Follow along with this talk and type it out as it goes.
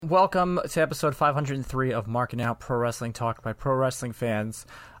welcome to episode 503 of Markin Out, Pro Wrestling Talk by Pro Wrestling fans.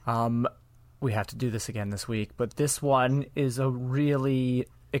 We have to do this again this week, but this one is a really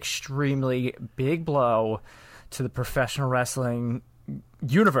extremely big blow to the professional wrestling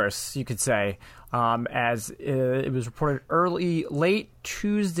universe, you could say, as it was reported late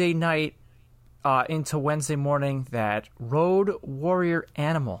Tuesday night into Wednesday morning that Road Warrior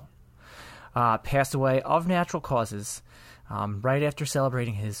Animal passed away of natural causes right after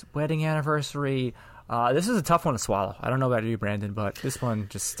celebrating his wedding anniversary. This is a tough one to swallow. I don't know about you, Brandon, but this one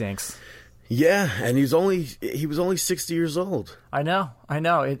just stinks. Yeah, and he was only 60 years old. I know.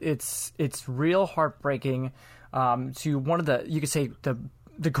 It's real heartbreaking to one of the, you could say,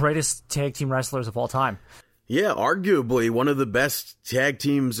 the greatest tag team wrestlers of all time. Yeah, arguably one of the best tag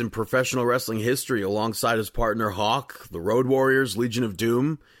teams in professional wrestling history, alongside his partner Hawk, the Road Warriors, Legion of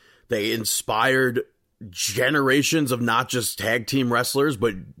Doom. They inspired generations of not just tag team wrestlers,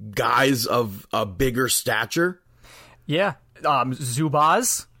 but guys of a bigger stature. Yeah.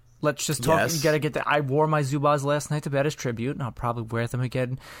 Zubaz. Let's just talk. Yes. You got to get that. I wore my Zubaz last night to bed as tribute, and I'll probably wear them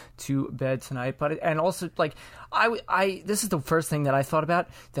again to bed tonight. But and also, like, this is the first thing that I thought about,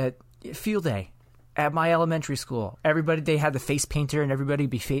 that field day at my elementary school. Everybody, they had the face painter, and everybody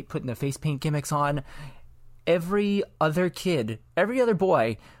be putting the face paint gimmicks on. Every other kid, every other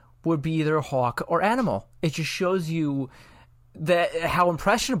boy would be either Hawk or Animal. It just shows you that how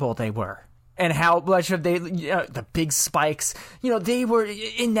impressionable they were. And how much of the big spikes, they were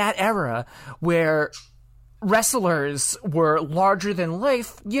in that era where wrestlers were larger than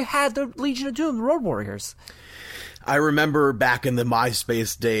life. You had the Legion of Doom, the Road Warriors. I remember back in the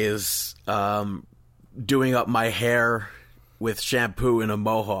MySpace days, doing up my hair with shampoo and a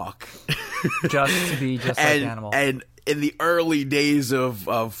mohawk. Just to be just like Animal. And in the early days of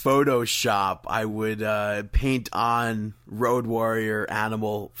Photoshop, I would paint on Road Warrior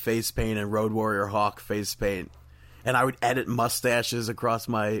Animal face paint and Road Warrior Hawk face paint, and I would edit mustaches across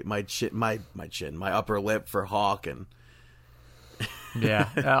my upper lip for Hawk. And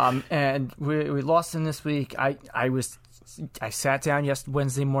yeah, and we lost him this week. I sat down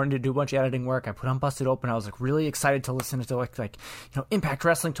Wednesday morning to do a bunch of editing work. I put on Busted Open. I was like really excited to listen to like Impact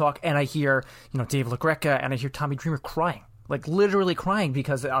Wrestling talk, and I hear Dave LaGreca and I hear Tommy Dreamer crying, like literally crying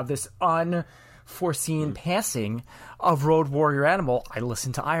because of this unforeseen passing of Road Warrior Animal. I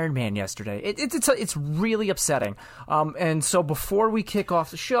listened to Iron Man yesterday. It's really upsetting. And so before we kick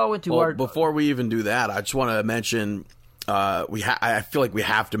off the show before we even do that, I just want to mention I feel like we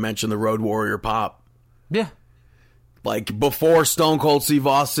have to mention the Road Warrior pop. Yeah. Like, before Stone Cold Steve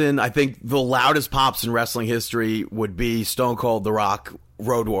Austin, I think the loudest pops in wrestling history would be Stone Cold, The Rock,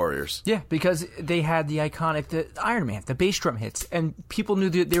 Road Warriors. Yeah, because they had the iconic the Iron Man, the bass drum hits, and people knew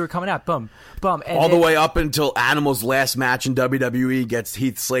that they were coming out. Boom, boom. And all the way up until Animal's last match in WWE against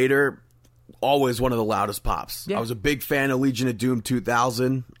Heath Slater, always one of the loudest pops. Yeah. I was a big fan of Legion of Doom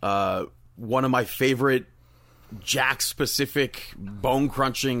 2000. One of my favorite Jack-specific,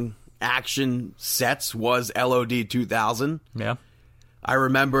 bone-crunching action sets was LOD 2000. Yeah. I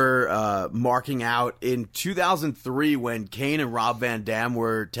remember Marking Out in 2003 when Kane and Rob Van Dam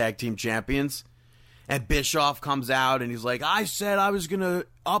were tag team champions, and Bischoff comes out and he's like, I said I was going to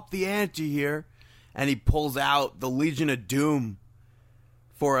up the ante here, and he pulls out the Legion of Doom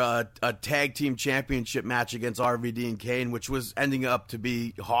for a tag team championship match against RVD and Kane, which was ending up to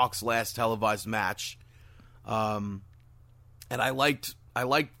be Hawk's last televised match. And I liked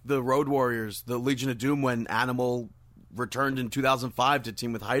the Road Warriors, the Legion of Doom, when Animal returned in 2005 to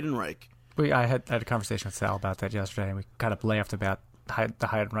team with Heidenreich. I had a conversation with Sal about that yesterday, and we kind of laughed about the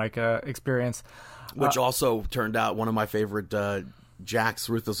Heidenreich experience. Which also turned out one of my favorite Jack's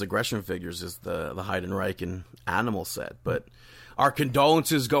Ruthless Aggression figures is the Heidenreich and Animal set. But our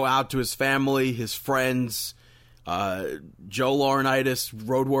condolences go out to his family, his friends. Joe Laurinaitis,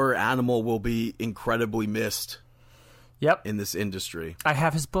 Road Warrior Animal, will be incredibly missed. Yep. In this industry. I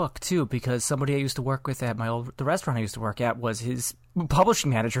have his book, too, because somebody I used to work with at the restaurant I used to work at was his publishing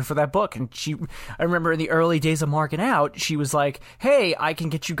manager for that book. And I remember in the early days of Markin Out, she was like, hey, I can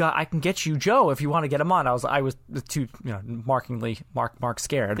get you Joe if you want to get him on. I was too, Mark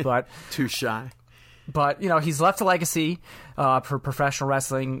scared, but too shy. But, he's left a legacy for professional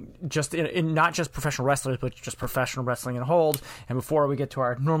wrestling, just in not just professional wrestlers, but just professional wrestling in whole. And before we get to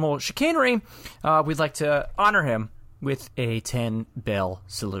our normal chicanery, we'd like to honor him with a 10-bell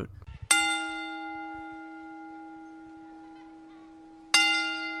salute.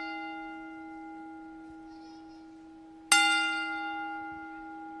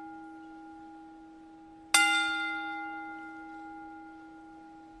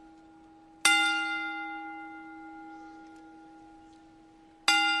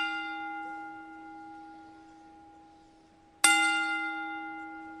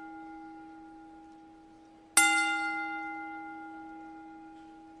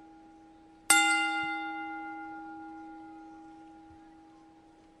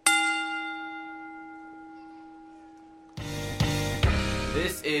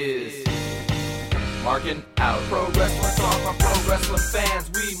 This is Markin Out. Pro Wrestling Talk by Pro Wrestling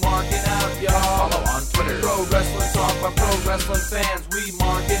fans. We marking out, y'all. Follow on Twitter. Pro Wrestling Talk by Pro Wrestling fans. We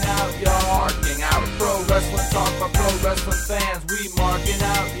marking out, y'all. Marking Out. Pro Wrestling Talk by Pro Wrestling fans. We marking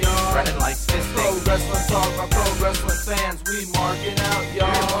out, y'all. Brennan likes fisting. Pro Wrestling Talk by Pro Wrestling fans. We marking out, y'all.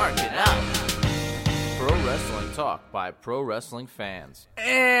 We're marking out. Pro Wrestling Talk by Pro Wrestling fans.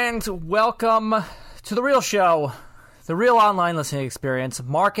 And welcome to the real show, the real online listening experience,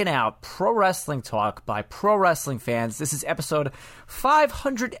 Markin Out, Pro Wrestling Talk by Pro Wrestling fans. This is episode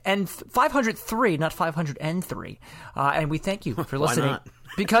 503, not 503. And we thank you for listening. Why not?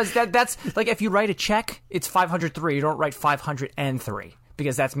 Because that's like if you write a check, it's 503. You don't write 503.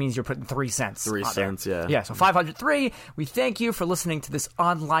 Because that means you're putting 3 cents. 3 cents, yeah. Yeah, so 503. We thank you for listening to this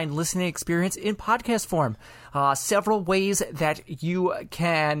online listening experience in podcast form. Several ways that you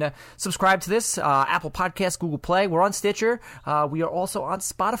can subscribe to this. Apple Podcasts, Google Play. We're on Stitcher. We are also on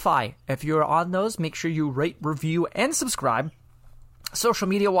Spotify. If you're on those, make sure you rate, review, and subscribe. Social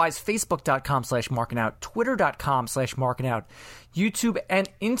media-wise, Facebook.com/markinout, Twitter.com/markinout, YouTube and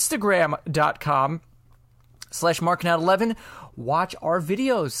Instagram.com/markinout11. Watch our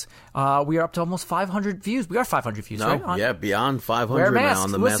videos. We are up to almost 500 views. We are 500 views, right? Yeah, beyond 500 now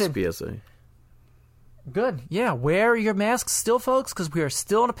on the mask PSA. Good. Yeah, wear your masks still, folks, because we are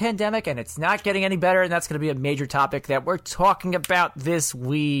still in a pandemic, and it's not getting any better, and that's going to be a major topic that we're talking about this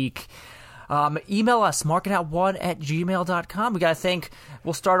week. Email us, markinout1@gmail.com.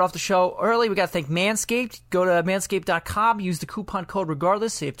 We'll start off the show early. We got to thank Manscaped. Go to manscaped.com. Use the coupon code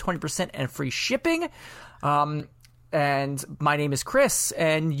regardless. Save 20% and free shipping. And my name is Chris,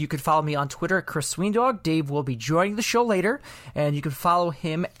 and you can follow me on Twitter at Chris Sweendog. Dave will be joining the show later, and you can follow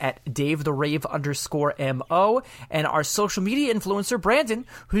him at DaveTheRave_MO, and our social media influencer, Brandon,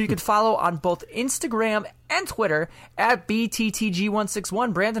 who you can follow on both Instagram and Twitter at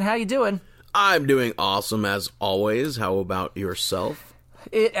BTTG161. Brandon, how you doing? I'm doing awesome as always. How about yourself?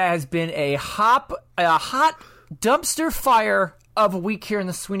 It has been a hot dumpster fire of a week here in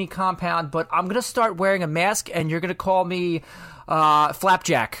the Sweeney compound, but I'm going to start wearing a mask, and you're going to call me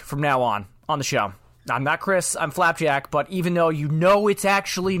Flapjack from now on the show. I'm not Chris, I'm Flapjack, but even though you know it's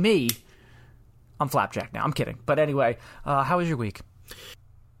actually me, I'm Flapjack now. I'm kidding. But anyway, how was your week?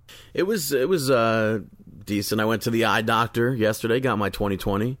 It was decent. I went to the eye doctor yesterday, got my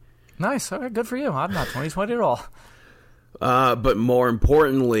 20/20. Nice. All right, good for you. I'm not 20/20 at all. But more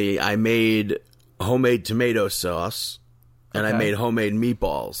importantly, I made homemade tomato sauce. And okay. I made homemade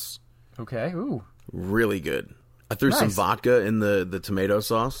meatballs. Okay, ooh. Really good. I threw some vodka in the tomato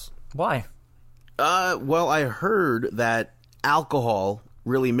sauce. Why? Well, I heard that alcohol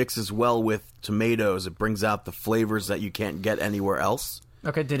really mixes well with tomatoes. It brings out the flavors that you can't get anywhere else.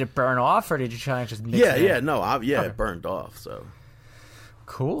 Okay, did it burn off, or did you try and just mix it in? It burned off, so.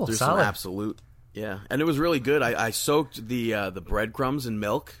 Cool, There's solid. some absolute, yeah. And it was really good. I soaked the breadcrumbs in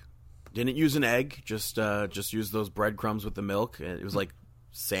milk. Didn't use an egg, just use those breadcrumbs with the milk. It was like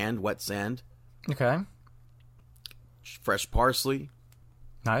sand, wet sand. Okay. Fresh parsley.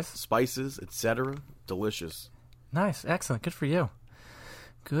 Nice. Spices, etc. Delicious. Nice. Excellent. Good for you.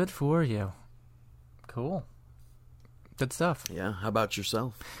 Good for you. Cool. Good stuff. Yeah. How about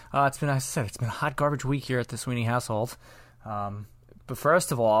yourself? It's been, as I said, it's been a hot garbage week here at the Sweeney household. But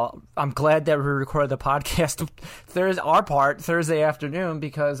first of all, I'm glad that we recorded the podcast Thursday afternoon,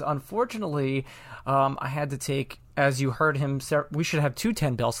 because unfortunately, I had to take, as you heard him, we should have 2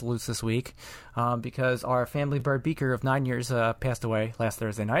 10-bell salutes this week, because our family bird Beaker of 9 years passed away last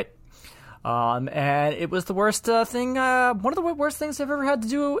Thursday night. And it was the worst thing, one of the worst things I've ever had to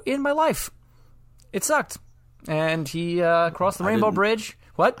do in my life. It sucked. And he crossed the Rainbow Bridge.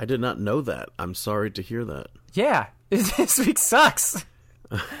 What? I did not know that. I'm sorry to hear that. Yeah. This week sucks.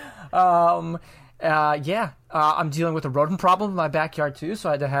 I'm dealing with a rodent problem in my backyard too, so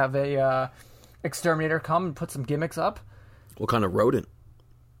I had to have a exterminator come and put some gimmicks up. What kind of rodent?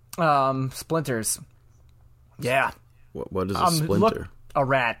 Splinters. Yeah. What is a splinter? A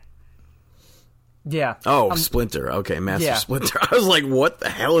rat. Yeah. Oh, Splinter. Okay, Master Splinter. I was like, what the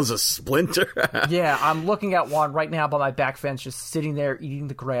hell is a splinter? Yeah, I'm looking at one right now by my back fence, just sitting there eating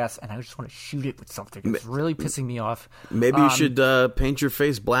the grass, and I just want to shoot it with something. It's really pissing me off. Maybe you should paint your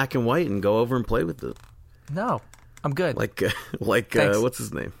face black and white and go over and play with it. No, I'm good. Like what's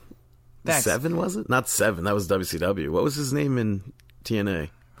his name? Thanks. Seven, was it? Not Seven. That was WCW. What was his name in TNA?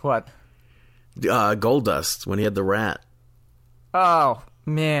 What? Goldust, when he had the rat. Oh,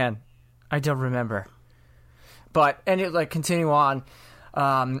 man. I don't remember. But, continue on.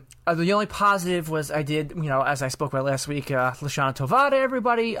 The only positive was I did, as I spoke about last week, Lashana Tovada,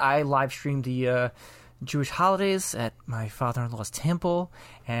 everybody. I live streamed the Jewish holidays at my father-in-law's temple,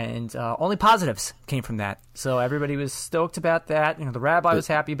 and only positives came from that. So everybody was stoked about that. The rabbi was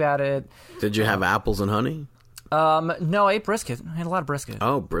happy about it. Did you have apples and honey? No, I ate brisket. I had a lot of brisket.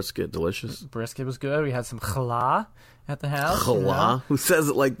 Oh, brisket, delicious. Brisket was good. We had some challah at the house. Challah? Who says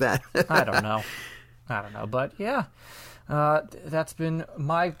it like that? I don't know. But yeah, that's been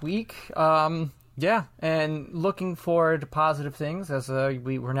my week. Yeah, and looking forward to positive things as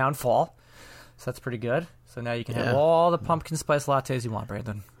we're now in fall. So that's pretty good. So now you can have all the pumpkin spice lattes you want,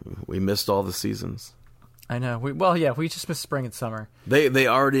 Brandon. We missed all the seasons. I know. We just missed spring and summer. They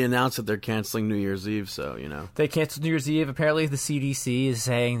already announced that they're canceling New Year's Eve, so, They canceled New Year's Eve. Apparently the CDC is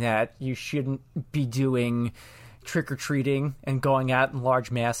saying that you shouldn't be doing trick-or-treating and going out in large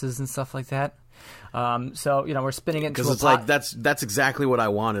masses and stuff like that. So, we're spinning it into because it's like that's exactly what I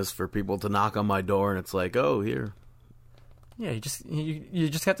want, is for people to knock on my door and it's like, oh, here. Yeah, you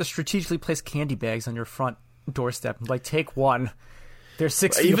just have to strategically place candy bags on your front doorstep. Like, take one. They're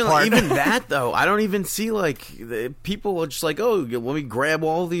 6 feet apart. Even that, though, I don't even see, people are just like, oh, let me grab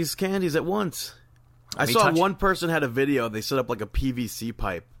all these candies at once. I saw one person had a video. They set up, a PVC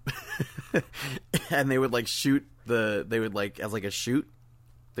pipe. And they would, shoot as a shoot.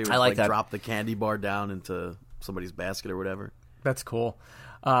 They would, drop the candy bar down into somebody's basket or whatever. That's cool.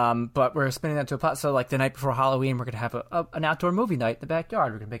 But we're spinning that to a pot. So, the night before Halloween, we're going to have an outdoor movie night in the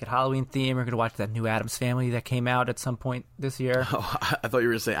backyard. We're going to make it Halloween theme. We're going to watch that new Addams Family that came out at some point this year. Oh, I thought you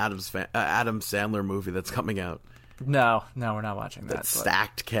were going to say Adam Sandler movie that's coming out. No, we're not watching that.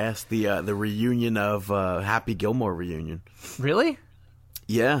 Stacked cast, the reunion of Happy Gilmore reunion. Really?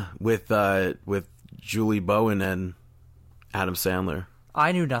 Yeah, with Julie Bowen and Adam Sandler.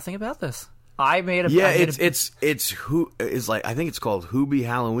 I knew nothing about this. I think it's called Hoobie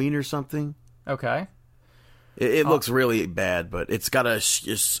Halloween or something. Okay. It looks really bad, but it's got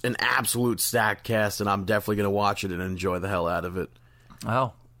an absolute stacked cast, and I'm definitely going to watch it and enjoy the hell out of it.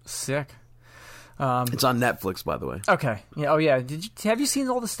 Oh, sick. It's on Netflix, by the way. Okay. Yeah. Oh, yeah. Have you seen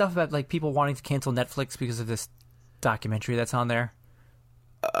all the stuff about people wanting to cancel Netflix because of this documentary that's on there?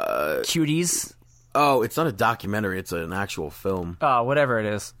 Cuties. Oh, it's not a documentary. It's an actual film. Oh, whatever it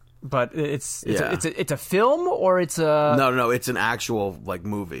is. But it's a film, or it's a... No, it's an actual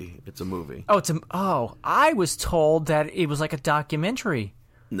movie. It's a movie. Oh, I was told that it was like a documentary.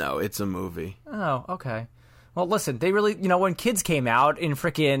 No, it's a movie. Oh, okay. Well, listen, they really, when kids came out in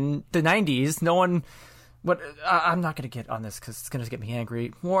frickin' the 90s, no one... I'm not going to get on this because it's going to get me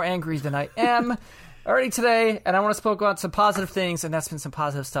angry. More angry than I am already today, and I want to speak about some positive things, and that's been some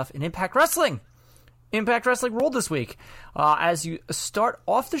positive stuff in Impact Wrestling. Impact Wrestling ruled this week as you start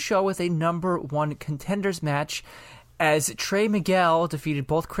off the show with a number one contenders match as Trey Miguel defeated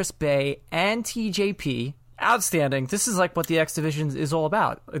both Chris Bay and TJP. Outstanding. This is what the X Division is all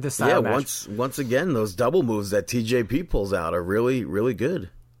about, this style of match. Once again, those double moves that TJP pulls out are really, really good.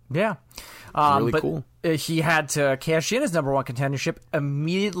 Yeah. Really cool. He had to cash in his number one contendership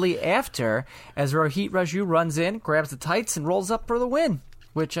immediately after as Rohit Raju runs in, grabs the tights, and rolls up for the win.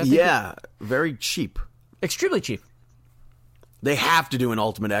 Which I think very cheap. Extremely cheap. They have to do an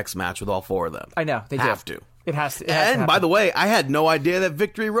Ultimate X match with all four of them. I know. They have do. to. It has to. And by the way, I had no idea that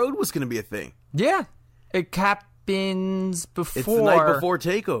Victory Road was going to be a thing. Yeah. It happens before... It's the night before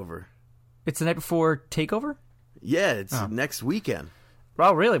TakeOver. It's the night before TakeOver? Yeah, it's next weekend.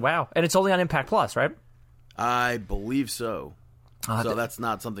 Oh, really? Wow. And it's only on Impact Plus, right? I believe so. So that's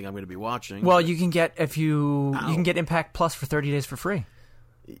not something I'm going to be watching. Well, you can get you can get Impact Plus for 30 days for free.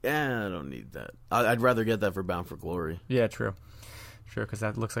 Yeah, I don't need that. I'd rather get that for Bound for Glory. Yeah, true. Sure, because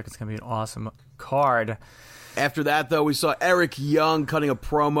that looks like it's going to be an awesome card. After that, though, we saw Eric Young cutting a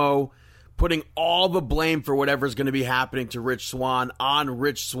promo, putting all the blame for whatever's going to be happening to Rich Swann on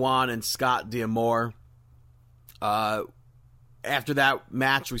Rich Swann and Scott D'Amore. After that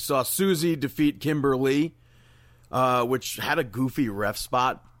match, we saw Susie defeat Kimberly, which had a goofy ref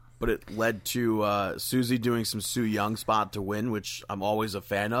spot, but it led to Susie doing some Su Yung spot to win, which I'm always a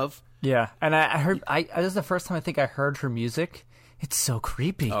fan of. Yeah, and I heard this is the first time I think I heard her music. It's so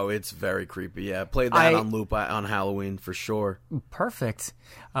creepy. Oh, it's very creepy. Yeah, played that on loop on Halloween for sure. Perfect.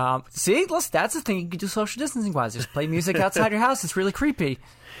 See, listen, that's the thing you can do social distancing wise. Just play music outside your house. It's really creepy.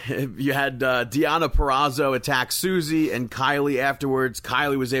 You had Deonna Purrazzo attack Susie and Kylie afterwards.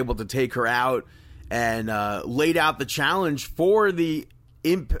 Kylie was able to take her out and laid out the challenge for the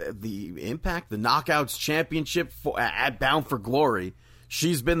Knockouts Championship at Bound for Glory.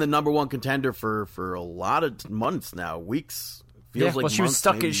 She's been the number one contender for a lot of months now, weeks. Feels like she was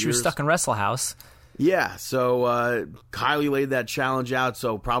stuck. She was stuck in Wrestle House. Yeah, so Kylie laid that challenge out.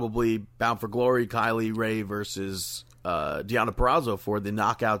 So probably Bound for Glory, Kylie Ray versus Deonna Purrazzo for the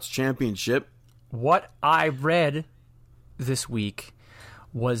Knockouts Championship. what I read this week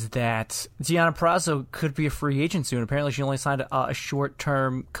was that Deonna Purrazzo could be a free agent soon. Apparently, she only signed a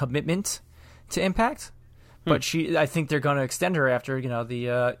short-term commitment to Impact, but I think they're going to extend her after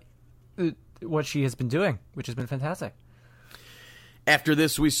what she has been doing, which has been fantastic. After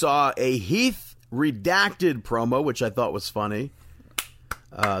this, we saw a Heath redacted promo, which I thought was funny,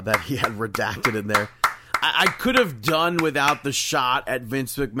 that he had redacted in there. I could have done without the shot at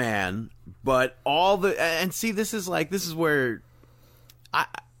Vince McMahon, but this is where I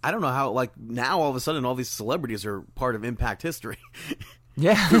don't know how, like, now all of a sudden all these celebrities are part of Impact history.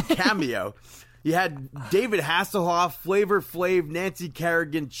 Yeah. Cameo. You had David Hasselhoff, Flavor Flav, Nancy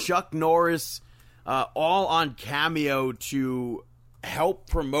Kerrigan, Chuck Norris, all on Cameo to help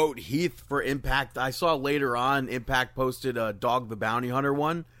promote Heath for Impact. I saw later on Impact posted a Dog the Bounty Hunter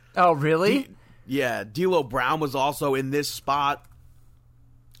one. Oh, really? D'Lo Brown was also in this spot.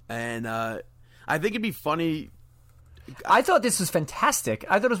 And I think it'd be funny. I thought this was fantastic.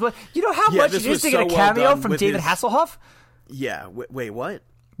 I thought it was you know how much it is to get a so cameo well from David Hasselhoff? Yeah. Wait, what?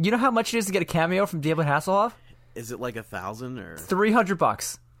 You know how much it is to get a cameo from David Hasselhoff? Is it like $1,000 or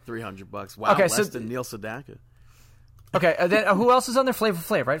 $300? $300. Wow, okay, less than Neil Sedaka. Okay, then who else is on there? Flavor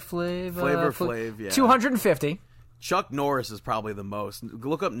Flav, right? Flavor Flav, yeah. $250. Chuck Norris is probably the most.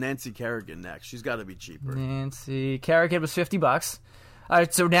 Look up Nancy Kerrigan next. She's got to be cheaper. Nancy Kerrigan was $50. All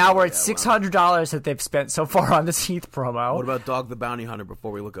right, so now we're at $600 that they've spent so far on this Heath promo. What about Dog the Bounty Hunter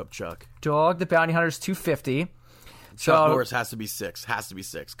before we look up Chuck? Dog the Bounty Hunter is $250. Chuck Norris has to be $6. Has to be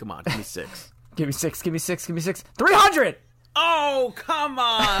 $6. Come on, give me $6. Give me $6. Give me $6. Give me $6. $300. Oh, come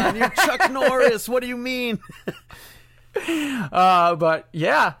on! You're Chuck Norris. What do you mean? But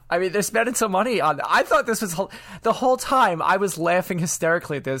yeah, I mean, they're spending some money on. I thought this was the whole time. I was laughing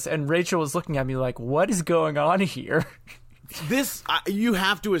hysterically at this, and Rachel was looking at me like, "What is going on here?" You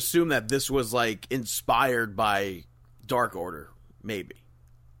have to assume that this was like inspired by Dark Order, maybe.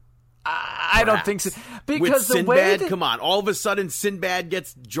 I don't think so. Because with the way Sinbad, come on, all of a sudden Sinbad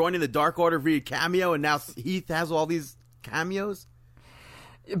gets joining the Dark Order via cameo, and now Heath has all these cameos.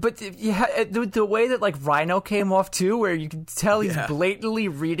 But yeah, the way that like Rhino came off too, where you can tell he's blatantly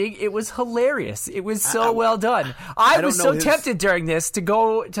reading, it was hilarious. It was so well done. I was so tempted during this to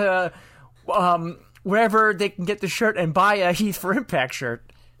go to wherever they can get the shirt and buy a Heath for Impact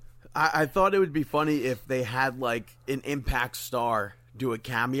shirt. I thought it would be funny if they had like an Impact star do a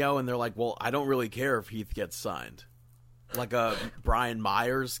cameo, and they're like, "Well, I don't really care if Heath gets signed," like a Brian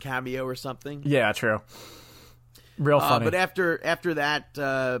Myers cameo or something. Yeah, true. Real funny. But after that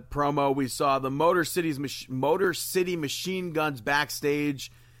promo, we saw the Motor City Machine Guns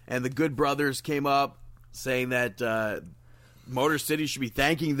backstage, and the Good Brothers came up saying that Motor City should be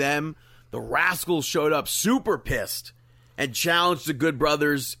thanking them. The Rascals showed up super pissed and challenged the Good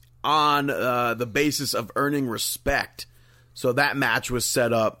Brothers on the basis of earning respect. So that match was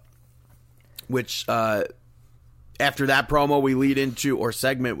set up, which after that promo, we lead into an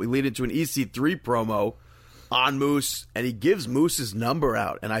EC3 promo on Moose, and he gives Moose's number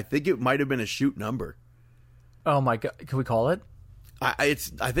out, and I think it might have been a shoot number. Oh my God, can we call it? I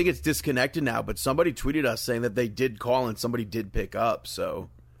think it's disconnected now, but somebody tweeted us saying that they did call and somebody did pick up. So.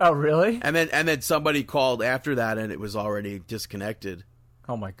 Oh really? And then somebody called after that, and it was already disconnected.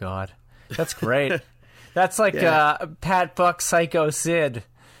 Oh my God, that's great. That's like Pat Buck Psycho Sid.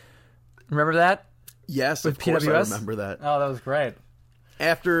 Remember that? Yes, with of course PWS? I remember that. Oh, that was great.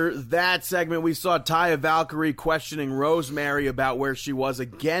 After that segment, we saw Taya Valkyrie questioning Rosemary about where she was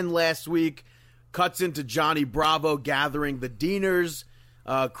again last week. Cuts into Johnny Bravo gathering the Deaners.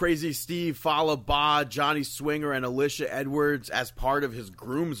 Crazy Steve, Fala Ba, Johnny Swinger, and Alicia Edwards as part of his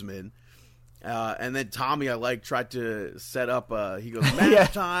groomsmen. And then Tommy, tried to set up, he goes,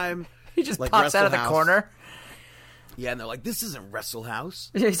 match time. He just like pops out of the corner. Yeah, and they're like, this isn't Wrestle House.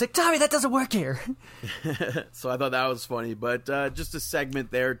 Yeah, he's like, Tommy, that doesn't work here. So I thought that was funny. But just a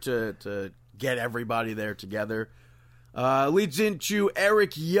segment there to get everybody there together. Leads into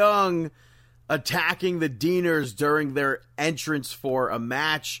Eric Young attacking the Deaners during their entrance for a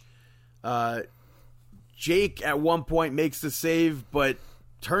match. Jake at one point makes the save, but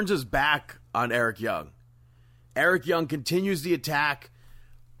turns his back on Eric Young. Eric Young continues the attack,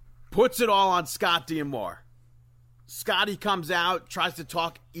 puts it all on Scott D'Amore. Scotty comes out, tries to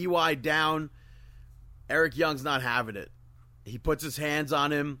talk EY down. Eric Young's not having it. He puts his hands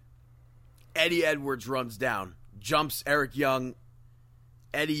on him. Eddie Edwards runs down, jumps Eric Young.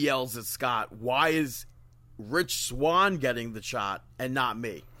 Eddie yells at Scott, why is Rich Swann getting the shot and not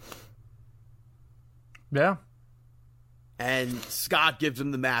me? Yeah. And Scott gives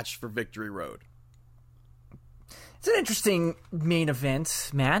him the match for Victory Road. It's an interesting main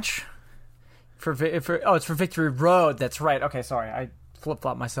event match. It's for Victory Road. That's right. Okay, sorry, I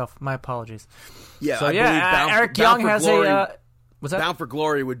flip-flopped myself. My apologies. Yeah, so I believe Eric Young has a. What's that? Bound for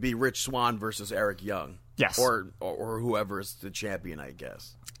Glory would be Rich Swann versus Eric Young. Yes, or whoever is the champion, I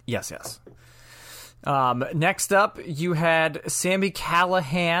guess. Yes. Next up, you had Sami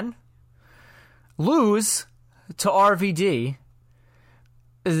Callihan lose to RVD.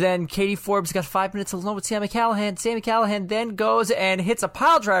 Then Katie Forbes got 5 minutes alone with Sami Callihan. Sami Callihan then goes and hits a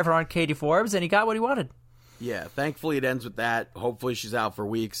pile driver on Katie Forbes, and he got what he wanted. Yeah, thankfully it ends with that. Hopefully she's out for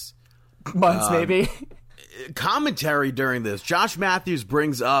weeks. Months, maybe. Commentary during this. Josh Matthews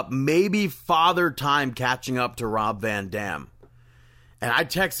brings up maybe Father Time catching up to Rob Van Dam. And I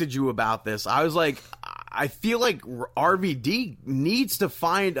texted you about this. I was like, I feel like RVD needs to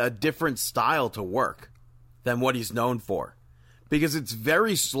find a different style to work than what he's known for. Because it's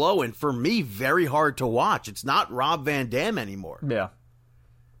very slow and, for me, very hard to watch. It's not Rob Van Dam anymore. Yeah.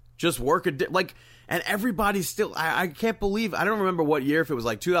 Just work and everybody's still, I can't believe, I don't remember what year, if it was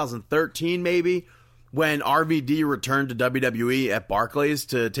like 2013 maybe, when RVD returned to WWE at Barclays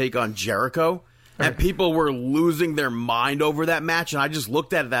to take on Jericho. And people were losing their mind over that match. And I just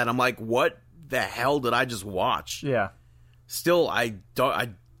looked at that and I'm like, what the hell did I just watch? Yeah. Still, I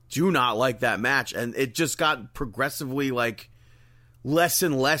do not like that match. And it just got progressively like less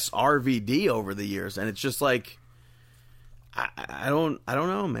and less RVD over the years, and it's just like I don't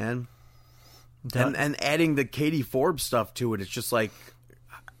know, man. And adding the Katie Forbes stuff to it, it's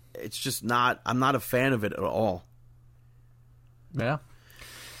just not. I'm not a fan of it at all. Yeah.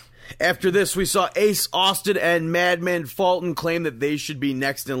 After this, we saw Ace Austin and Madman Fulton claim that they should be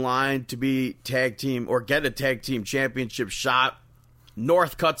next in line to be tag team or get a tag team championship shot.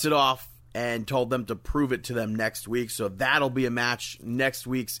 North cuts it off and told them to prove it to them next week. So that'll be a match next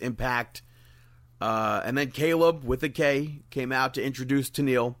week's Impact. And then Caleb, with a K, came out to introduce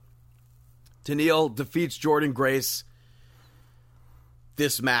Tenille. Tenille defeats Jordan Grace.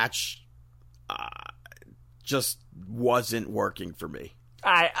 This match just wasn't working for me.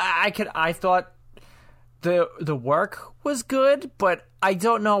 I thought the work was good, but I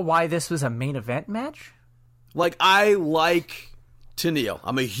don't know why this was a main event match. Like, I like Tenille.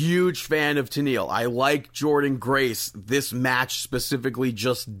 I'm a huge fan of Tenille. I like Jordan Grace. This match specifically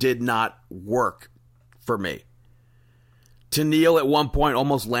just did not work for me. Tenille at one point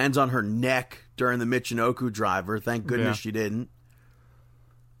almost lands on her neck during the Michinoku driver. Thank goodness she didn't.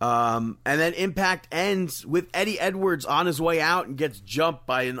 And then Impact ends with Eddie Edwards on his way out and gets jumped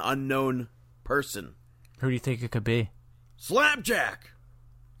by an unknown person. Who do you think it could be? Slapjack.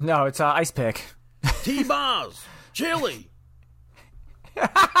 No, it's Ice Pick. T-Boz. Chili.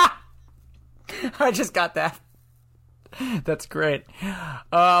 I just got that. That's great.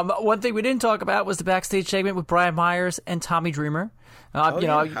 One thing we didn't talk about was the backstage segment with Brian Myers and Tommy Dreamer. How did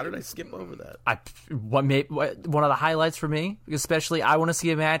I skip over that? One of the highlights for me, especially, I want to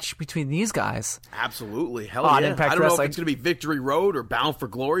see a match between these guys. Absolutely. Hell yeah. Impact I don't know Wrestling. if it's going to be Victory Road or Bound for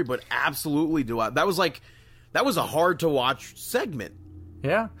Glory, but absolutely do I. That was a hard-to-watch segment.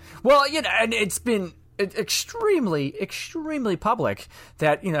 Yeah. Well, and it's been extremely, extremely public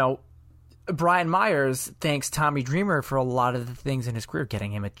that, Brian Myers thanks Tommy Dreamer for a lot of the things in his career,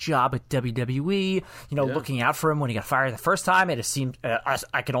 getting him a job at WWE, looking out for him when he got fired the first time. It seemed,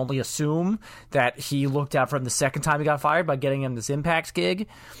 I can only assume that he looked out for him the second time he got fired by getting him this Impact gig.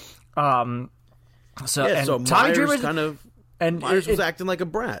 So Tommy Myers Dreamer Myers was acting like a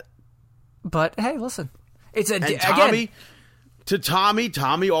brat. But hey, listen,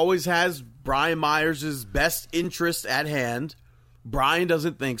 Tommy always has Brian Myers' best interest at hand. Brian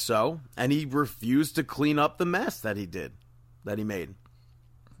doesn't think so, and he refused to clean up the mess that he made.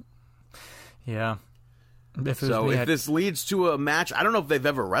 Yeah. If this leads to a match, I don't know if they've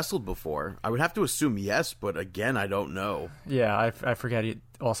ever wrestled before. I would have to assume yes, but again, I don't know. Yeah, I forget it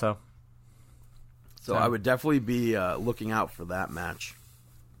also. So I would definitely be looking out for that match.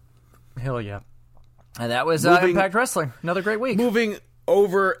 Hell yeah. And that was Impact Wrestling. Another great week. Moving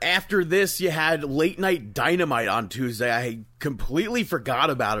over after this, you had Late Night Dynamite on Tuesday. I completely forgot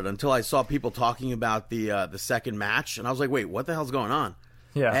about it until I saw people talking about the second match, and I was like, "Wait, what the hell's going on?"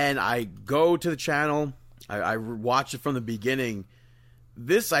 Yeah. And I go to the channel, I watched it from the beginning.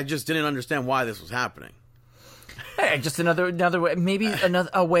 I just didn't understand why this was happening. Hey, just another way, maybe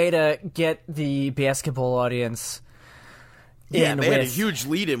a way to get the basketball audience. They had a huge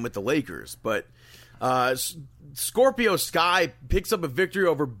lead-in with the Lakers, but Scorpio Sky picks up a victory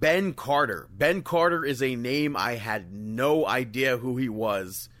over Ben Carter. Ben Carter is a name I had no idea who he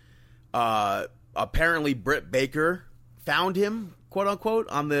was. Apparently, Britt Baker found him, quote-unquote,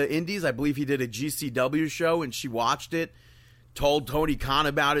 on the indies. I believe he did a GCW show, and she watched it, told Tony Khan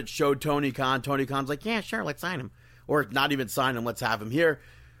about it, showed Tony Khan. Tony Khan's like, yeah, sure, let's sign him. Or not even sign him, let's have him here.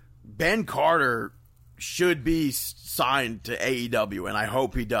 Ben Carter should be signed to AEW, and I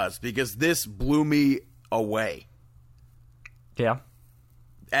hope he does, because this blew me away. Yeah.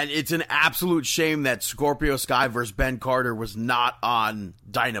 And it's an absolute shame that Scorpio Sky versus Ben Carter was not on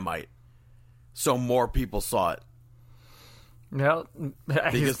Dynamite, so more people saw it. No,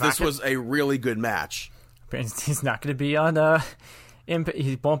 because this was a really good match. He's not going to be on.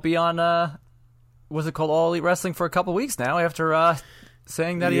 He won't be on. What's it called? All Elite Wrestling for a couple weeks now after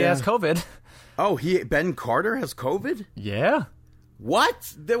saying that he has COVID. Oh, Ben Carter has COVID? Yeah.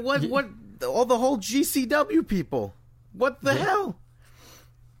 What? What? All the whole GCW people. What the hell?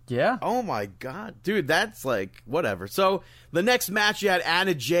 Yeah. Oh my God, dude, that's like whatever. So the next match, you had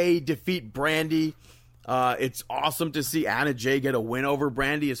Anna Jay defeat Brandy. It's awesome to see Anna Jay get a win over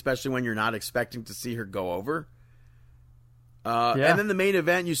Brandy, especially when you're not expecting to see her go over. And then the main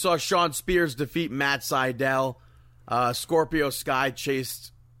event, you saw Shawn Spears defeat Matt Sydal. Scorpio Sky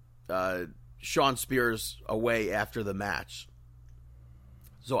chased Shawn Spears away after the match.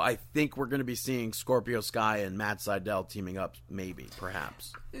 So I think we're going to be seeing Scorpio Sky and Matt Sydal teaming up, maybe,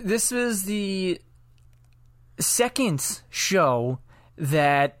 perhaps. This was the second show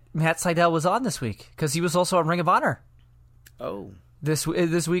that Matt Sydal was on this week, because he was also on Ring of Honor. Oh. This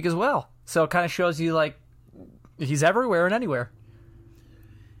week as well. So it kind of shows you, like, he's everywhere and anywhere.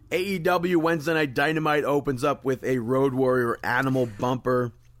 AEW Wednesday Night Dynamite opens up with a Road Warrior Animal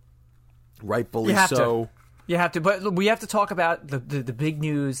bumper. Rightfully so. You have to, but we have to talk about the big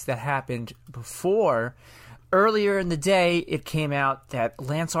news that happened before. Earlier in the day, it came out that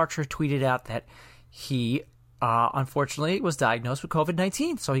Lance Archer tweeted out that he, unfortunately, was diagnosed with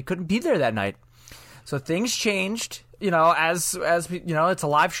COVID-19, so he couldn't be there that night. So things changed, as it's a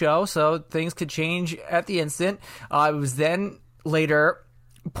live show, so things could change at the instant. It was then later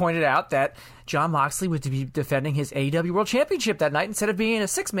pointed out that Jon Moxley would be defending his AEW World Championship that night instead of being a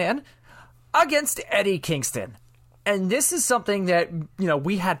six-man against Eddie Kingston. And this is something that,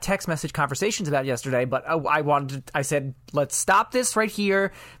 we had text message conversations about yesterday, but I said, let's stop this right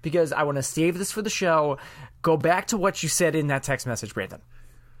here because I want to save this for the show. Go back to what you said in that text message, Brandon.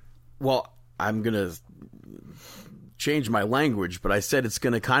 Well, I'm going to change my language, but I said it's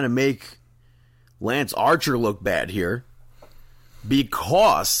going to kind of make Lance Archer look bad here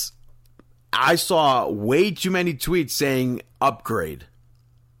because I saw way too many tweets saying upgrade.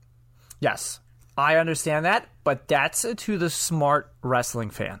 Yes, I understand that, but that's to the smart wrestling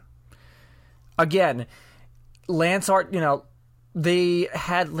fan. Again, Lance Archer, they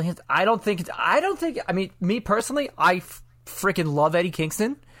had Lance. I don't think. I mean, me personally, I freaking love Eddie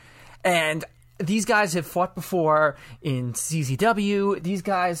Kingston, and these guys have fought before in CZW. These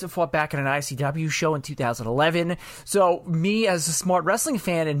guys have fought back in an ICW show in 2011. So me as a smart wrestling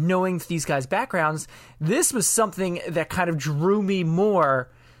fan and knowing these guys' backgrounds, this was something that kind of drew me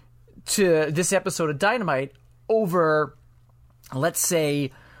more to this episode of Dynamite over, let's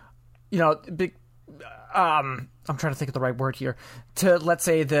say, big. I'm trying to think of the right word here. To, let's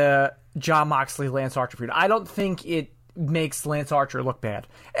say, the Jon Moxley Lance Archer feud. I don't think it makes Lance Archer look bad.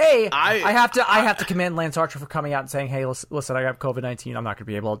 I have to commend Lance Archer for coming out and saying, "Hey, listen, I got COVID-19. I'm not going to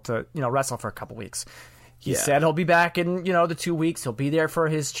be able to, wrestle for a couple weeks." He said he'll be back in, the 2 weeks. He'll be there for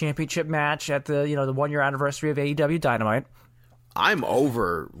his championship match at the, the 1 year anniversary of AEW Dynamite. I'm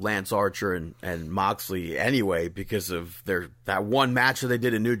over Lance Archer and Moxley anyway because of that one match that they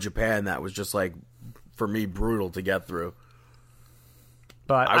did in New Japan that was just like, for me, brutal to get through.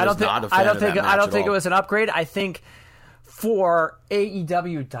 But I don't think it was an upgrade. I think for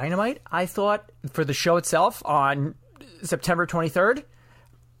AEW Dynamite, I thought for the show itself on September 23rd,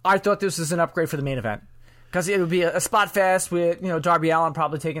 I thought this was an upgrade for the main event. Because it would be a spot fest with, Darby Allin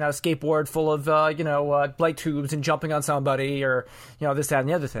probably taking out a skateboard full of, light tubes and jumping on somebody or, this, that, and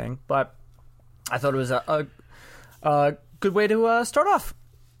the other thing. But I thought it was a good way to start off.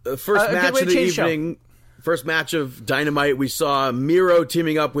 First match of the evening, first match of Dynamite, we saw Miro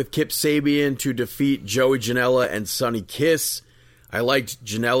teaming up with Kip Sabian to defeat Joey Janela and Sonny Kiss. I liked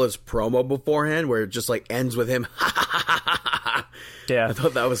Janela's promo beforehand where it just ends with him. Yeah. I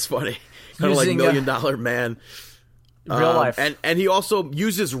thought that was funny. Kind of like $1 Million Man. Real life. And he also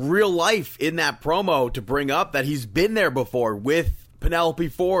uses real life in that promo to bring up that he's been there before with Penelope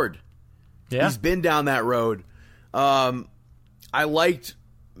Ford. Yeah. He's been down that road. I liked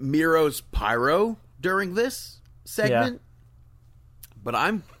Miro's pyro during this segment, but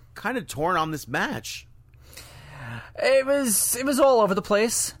I'm kind of torn on this match. It was all over the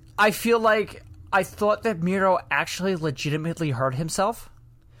place. I feel like I thought that Miro actually legitimately hurt himself.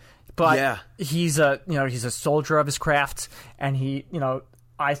 But Yeah. he's a soldier of his craft, and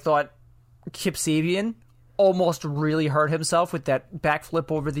I thought Kip Sabian almost really hurt himself with that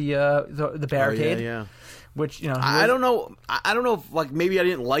backflip over the barricade. Yeah. Which I don't know. I don't know if like maybe I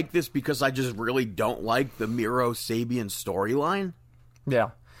didn't like this because I just really don't like the Miro Sabian storyline. Yeah.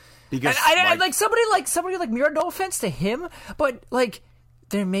 Because and I like somebody like Miro. No offense to him, but like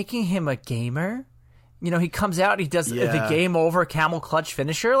they're making him a gamer. He comes out, he does the game over camel clutch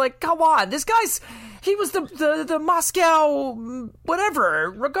finisher. Like, come on, he was the Moscow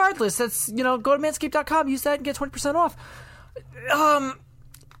whatever. Regardless, that's go to manscaped.com, use that and get 20% off.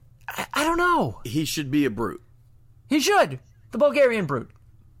 I don't know. He should be a brute. He should. The Bulgarian brute.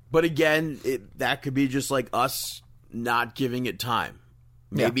 But again, that could be just like us not giving it time.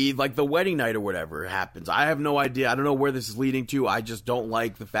 Maybe like the wedding night or whatever happens. I have no idea. I don't know where this is leading to. I just don't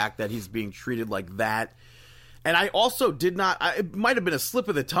like the fact that he's being treated like that. And I also did not, it might have been a slip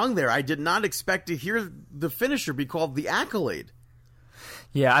of the tongue there. I did not expect to hear the finisher be called the Accolade.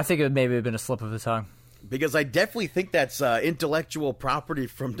 Yeah, I think it maybe have been a slip of the tongue. Because I definitely think that's intellectual property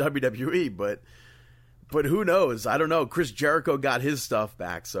from WWE, but who knows? I don't know. Chris Jericho got his stuff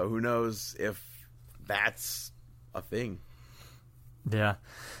back, so who knows if that's a thing. Yeah,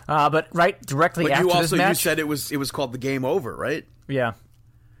 but directly but after this match, you said it was called the Game Over, right? Yeah,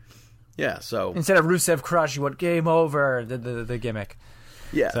 yeah. So instead of Rusev Crush, you went Game Over, the gimmick.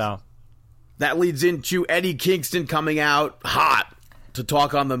 Yeah. So that leads into Eddie Kingston coming out hot to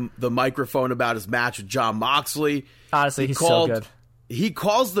talk on the microphone about his match with Jon Moxley. Honestly, he's so good. He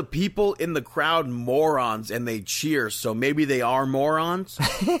calls the people in the crowd morons, and they cheer. So maybe they are morons.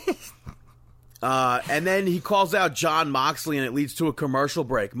 And then he calls out Jon Moxley, and it leads to a commercial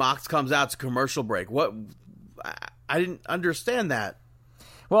break. Mox comes out to commercial break. What? I didn't understand that.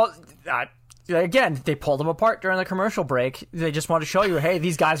 Well, again, they pulled them apart during the commercial break. They just want to show you, hey,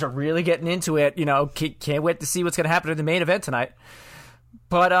 these guys are really getting into it. Can't wait to see what's going to happen in the main event tonight.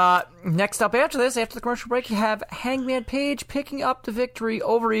 But next up after the commercial break, you have Hangman Page picking up the victory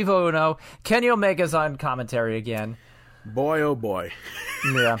over Evil Uno. Kenny Omega's on commentary again. Boy, oh boy.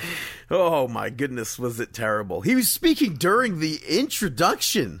 Yeah. Oh my goodness, was it terrible. He was speaking during the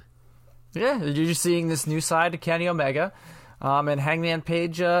introduction. Yeah, you're seeing this new side to Kenny Omega. And Hangman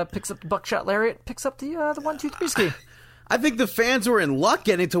Page picks up the buckshot lariat, picks up the 1-2-3 ski. I think the fans were in luck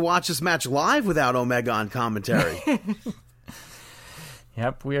getting to watch this match live without Omega on commentary.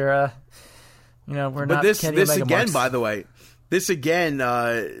 Yep, we're but not this Kenny Omega again, marks. by the way, this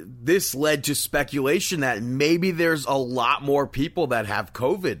led to speculation that maybe there's a lot more people that have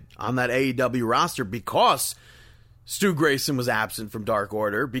COVID on that AEW roster because Stu Grayson was absent from Dark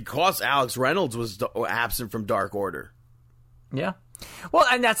Order, because Alex Reynolds was absent from Dark Order. Yeah. Well,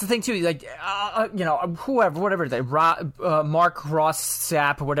 and that's the thing too. Like, whatever they, Mark Ross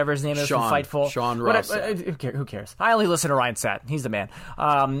Sapp or whatever his name is from Fightful. Sean Ross. Who cares? I only listen to Ryan Sapp. He's the man.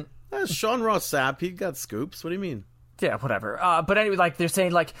 Sean Ross Sapp. He got scoops. What do you mean? Yeah, whatever. But anyway, like they're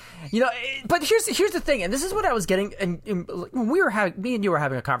saying, like, but here's the thing, and this is what I was getting. And when me and you were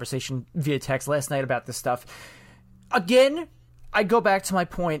having a conversation via text last night about this stuff. Again, I go back to my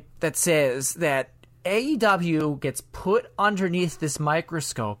point that says that AEW gets put underneath this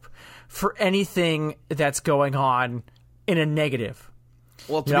microscope for anything that's going on in a negative.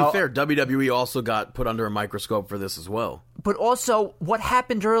 Well, to be fair, WWE also got put under a microscope for this as well. But also, what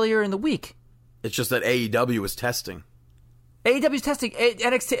happened earlier in the week? It's just that AEW was testing. AEW's testing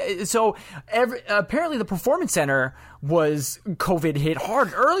NXT. So apparently the Performance Center was COVID hit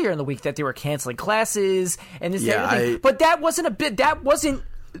hard earlier in the week, that they were canceling classes and this and everything. But that wasn't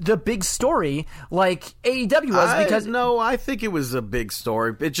the big story like AEW was, because no, I think it was a big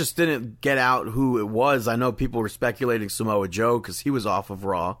story. It just didn't get out who it was. I know people were speculating Samoa Joe because he was off of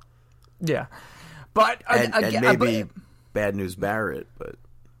Raw. Yeah, but and maybe Bad News Barrett, but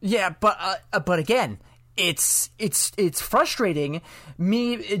yeah, but again, it's frustrating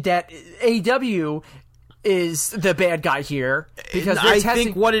me that AEW is the bad guy here, because I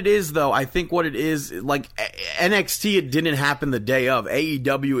think what it is, like NXT, it didn't happen the day of.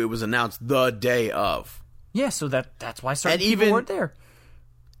 AEW, it was announced the day of. Yeah, so that's why certain people weren't there.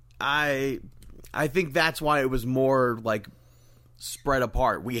 I think that's why it was more like spread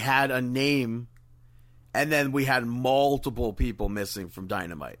apart. We had a name, and then we had multiple people missing from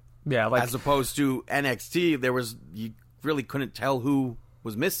Dynamite. Yeah, like, as opposed to NXT, you really couldn't tell who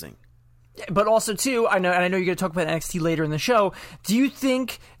was missing. But also, too, I know you're going to talk about NXT later in the show. Do you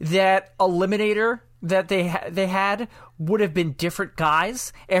think that Eliminator that they had would have been different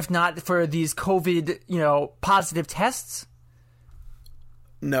guys if not for these COVID, positive tests?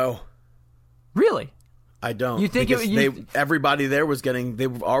 No. Really? I don't. You think everybody there was they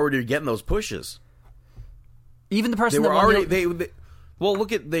were already getting those pushes. Even the person they were that already well,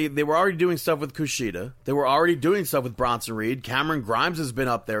 look at they were already doing stuff with Kushida. They were already doing stuff with Bronson Reed. Cameron Grimes has been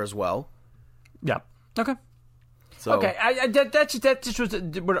up there as well. Yeah. Okay. So, okay, that just was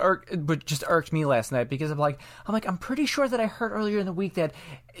what just irked me last night because I'm pretty sure that I heard earlier in the week that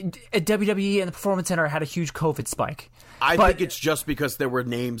WWE and the Performance Center had a huge COVID spike. I think it's just because there were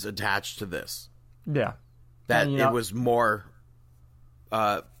names attached to this. Yeah, that it was more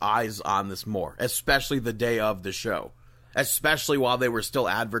eyes on this more, especially the day of the show, especially while they were still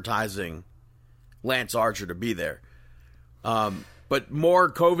advertising Lance Archer to be there. But more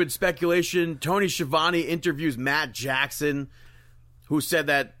COVID speculation. Tony Schiavone interviews Matt Jackson, who said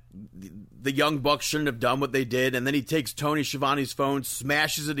that the Young Bucks shouldn't have done what they did. And then he takes Tony Schiavone's phone,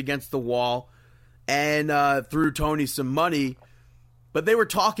 smashes it against the wall, and threw Tony some money. But they were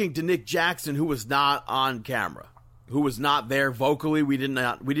talking to Nick Jackson, who was not on camera, who was not there vocally. We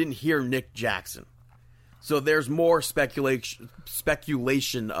didn't hear Nick Jackson. So there's more speculation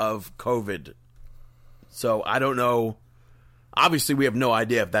of COVID. So I don't know. Obviously, we have no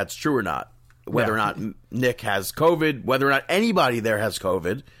idea if that's true or not. Whether or not Nick has COVID, whether or not anybody there has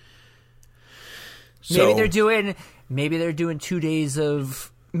COVID. So, maybe they're doing 2 days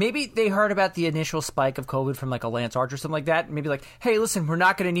of. Maybe they heard about the initial spike of COVID from like a Lance Archer or something like that. Maybe like, hey, listen, we're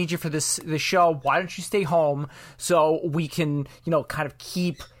not going to need you for this show. Why don't you stay home so we can, kind of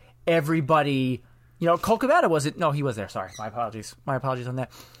keep everybody. Cole Cabana wasn't. No, he was there. Sorry, my apologies. My apologies on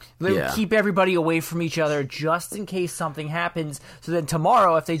that. They would keep everybody away from each other just in case something happens. So then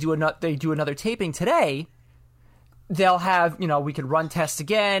tomorrow, if they do another taping today, they'll have we could run tests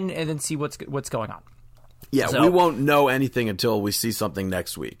again and then see what's going on. Yeah, so, we won't know anything until we see something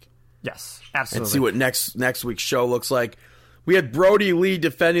next week. Yes, absolutely. And see what next week's show looks like. We had Brody Lee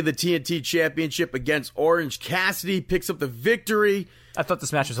defending the TNT Championship against Orange Cassidy. Picks up the victory. I thought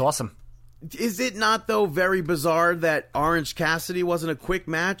this match was awesome. Is it not, though, very bizarre that Orange Cassidy wasn't a quick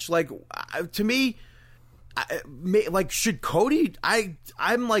match? Like, to me, should Cody... I'm,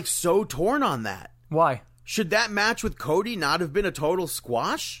 so torn on that. Why? Should that match with Cody not have been a total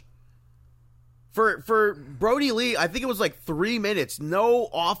squash? For Brody Lee, I think it was 3 minutes. No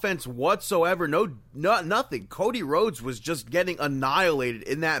offense whatsoever. Nothing. Cody Rhodes was just getting annihilated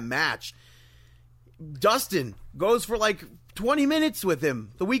in that match. Dustin goes for 20 minutes with him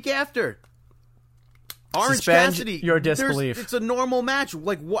the week after. Orange Cassidy, your disbelief. It's a normal match.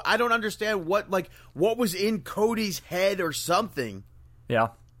 What I don't understand what was in Cody's head or something.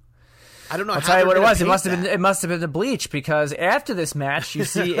 Yeah. I don't know. I'll tell you what it was. It must have been the bleach, because after this match, you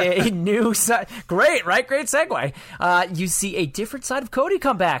see a new side. Great, right? Great segue. You see a different side of Cody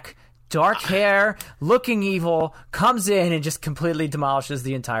come back. Dark hair, looking evil, comes in and just completely demolishes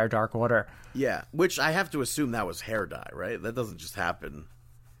the entire Dark Order. Yeah, which I have to assume that was hair dye, right? That doesn't just happen.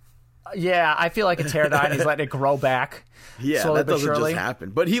 Yeah, I feel like it's hair dye and he's letting it grow back. Yeah, that doesn't just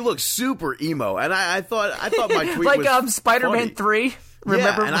happen. But he looks super emo, and I thought my tweet was Spider-Man funny. 3.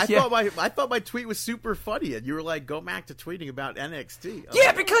 Remember? Yeah, and I thought my tweet was super funny, and you were like, "Go back to tweeting about NXT."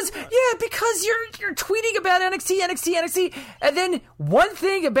 Because you're tweeting about NXT, and then one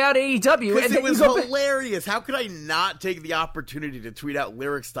thing about AEW, and it was hilarious. How could I not take the opportunity to tweet out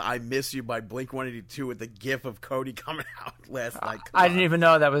lyrics to "I Miss You" by Blink-182 with the GIF of Cody coming out last night? I didn't even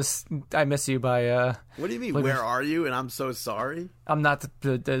know that was "I Miss You" by. What do you mean? Where are you? And I'm so sorry. I'm not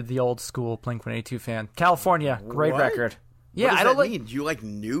the old school Blink-182 fan. California, great record. Yeah, I don't mean. Do you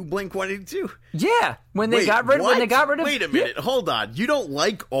new Blink-182? Yeah, when they got rid of. Wait a minute, hold on. You don't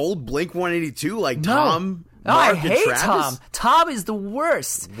like old Blink-182 No. Tom? No, Mark I hate Travis? Tom. Tom is the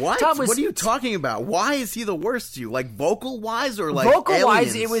worst. What? What are you talking about? Why is he the worst to you? Vocal-wise or Vocal-wise,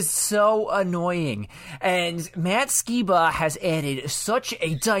 aliens? it was so annoying. And Matt Skiba has added such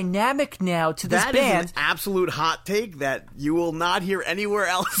a dynamic now to this band. That is an absolute hot take that you will not hear anywhere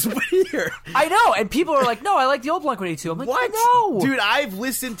else but here. I know, and people are like, no, I like the old Blink-182. I'm like, what? No. Dude, I've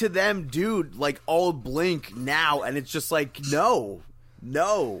listened to them do, old Blink now, and it's just no.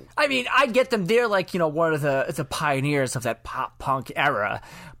 No. I mean, I get them. They're one of the pioneers of that pop punk era.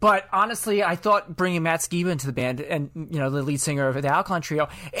 But honestly, I thought bringing Matt Skiba into the band and, the lead singer of the Alkaline Trio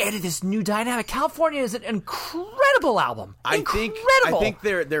added this new dynamic. California is an incredible album. I think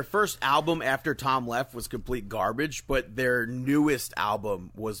their first album after Tom left was complete garbage, but their newest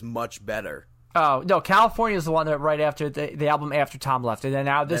album was much better. Oh, no, California is the one that right after the album after Tom left. And then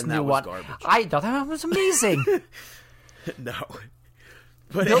now this new one. Garbage. I thought that was amazing. No.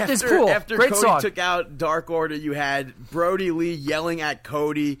 But Built is cool. After Great Cody song. took out Dark Order, you had Brody Lee yelling at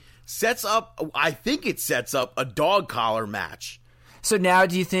Cody. I think it sets up a dog collar match. So now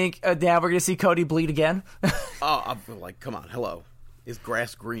do you think now we're going to see Cody bleed again? I'm like, come on, hello. Is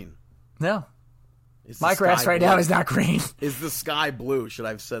grass green? No. Is the My grass sky right blue? now is not green. Is the sky blue? Should I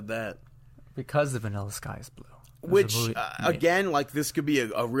have said that? Because the vanilla sky is blue. Which, again, like, this could be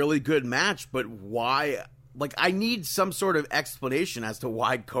a really good match, but why? Like, I need some sort of explanation as to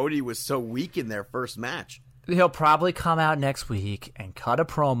why Cody was so weak in their first match. He'll probably come out next week and cut a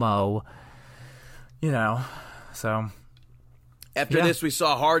promo, so. After this, we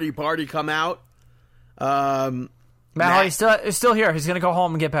saw Hardy Party come out. Matt Hardy's still here. He's going to go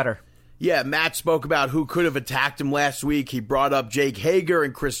home and get better. Yeah, Matt spoke about who could have attacked him last week. He brought up Jake Hager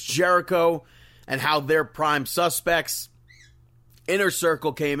and Chris Jericho and how they're prime suspects. Inner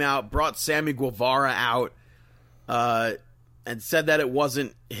Circle came out, brought Sammy Guevara out, and said that it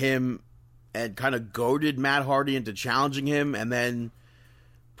wasn't him, and kind of goaded Matt Hardy into challenging him. And then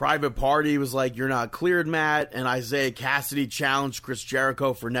Private Party was like, "You're not cleared, Matt." And Isaiah Cassidy challenged Chris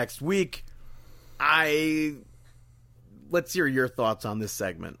Jericho for next week. Let's hear your thoughts on this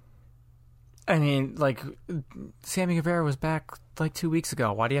segment. I mean, like, Sammy Guevara was back like 2 weeks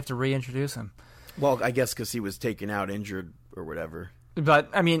ago. Why do you have to reintroduce him? Well, I guess because he was taken out injured or whatever. But,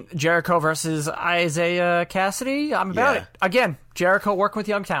 I mean, Jericho versus Isaiah Cassidy, I'm about it. Again, Jericho working with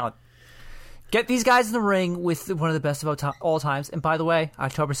young talent. Get these guys in the ring with one of the best of all times. And by the way,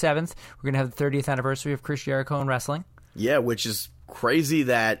 October 7th, we're going to have the 30th anniversary of Chris Jericho in wrestling. Yeah, which is crazy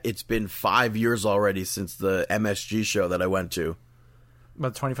that it's been 5 years already since the MSG show that I went to.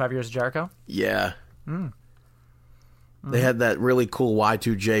 About 25 years of Jericho? Yeah. They had that really cool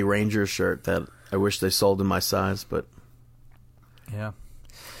Y2J Ranger shirt that I wish they sold in my size, but... Yeah.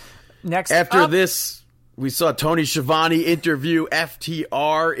 Next After up, this, we saw Tony Schiavone interview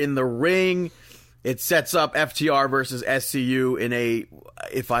FTR in the ring. It sets up FTR versus SCU in a,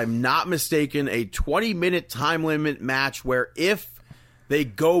 if I'm not mistaken, a 20-minute time limit match where if they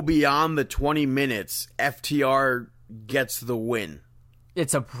go beyond the 20 minutes, FTR gets the win.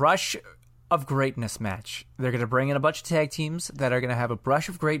 It's a brush of greatness match. They're going to bring in a bunch of tag teams that are going to have a brush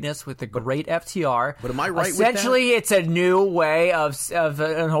of greatness with the great FTR. But am I right with Essentially, it's a new way of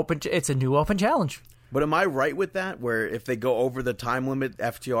an open. It's a new open challenge. But am I right with that? Where if they go over the time limit,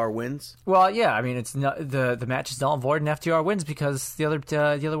 FTR wins? Well, yeah. I mean, it's not, the match is null and void, and FTR wins because the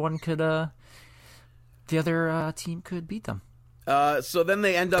other one could the other team could beat them. So then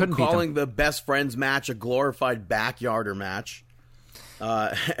they end up calling the Best Friends match a glorified backyarder match.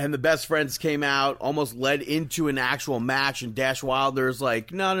 And the Best Friends came out, almost led into an actual match, and Dash Wilder's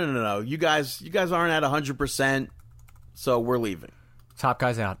like, no. You guys aren't at 100%, so we're leaving. Top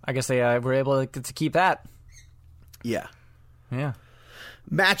guys out. I guess they were able to keep that. Yeah. Yeah.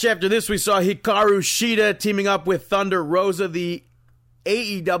 Match after this, we saw Hikaru Shida teaming up with Thunder Rosa, the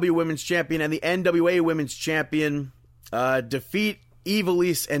AEW Women's Champion and the NWA Women's Champion, defeat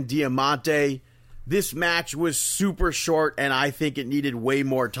Ivelisse and Diamante. This match was super short, and I think it needed way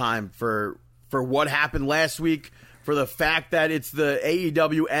more time for what happened last week, for the fact that it's the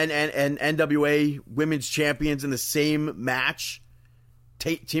AEW and NWA Women's Champions in the same match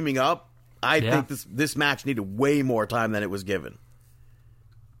teaming up. I think this match needed way more time than it was given.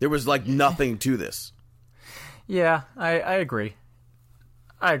 There was like nothing to this. Yeah, I agree.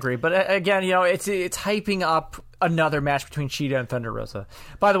 But again, it's hyping up another match between Shida and Thunder Rosa.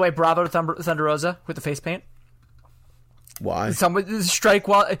 By the way, bravo to Thunder Rosa with the face paint. Why? Strike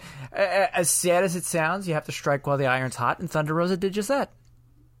while, as sad as it sounds, you have to strike while the iron's hot, and Thunder Rosa did just that.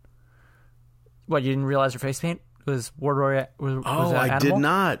 What, you didn't realize her face paint was War Warrior? I did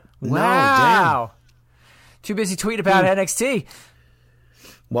not. Wow. No, damn. Too busy tweeting about NXT.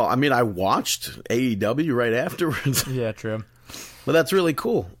 Well, I mean, I watched AEW right afterwards. Yeah, true. But that's really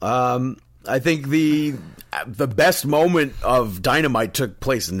cool. I think the best moment of Dynamite took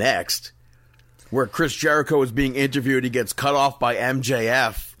place next, where Chris Jericho was being interviewed. He gets cut off by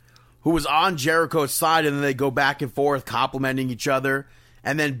MJF, who was on Jericho's side, and then they go back and forth complimenting each other,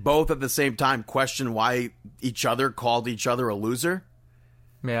 and then both at the same time question why each other called each other a loser.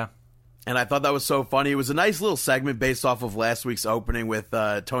 Yeah. And I thought that was so funny. It was a nice little segment based off of last week's opening with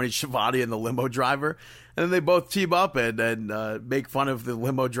Tony Schiavone and the limo driver. And then they both team up and make fun of the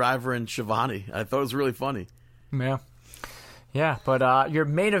limo driver and Schiavone. I thought it was really funny. Yeah. Yeah, but your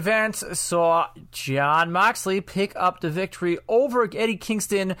main event saw Jon Moxley pick up the victory over Eddie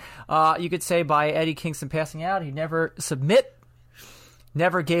Kingston. You could say by Eddie Kingston passing out. He never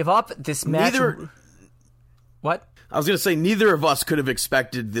never gave up. This match... What? I was going to say, neither of us could have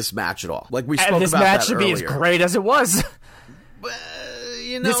expected this match at all. Like we spoke about that earlier. This match should be as great as it was.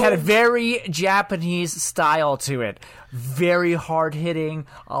 This had a very Japanese style to it. Very hard hitting,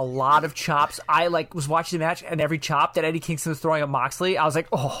 a lot of chops. I was watching the match, and every chop that Eddie Kingston was throwing at Moxley, I was like,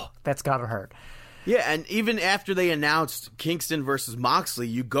 oh, that's gotta hurt. Yeah, and even after they announced Kingston versus Moxley,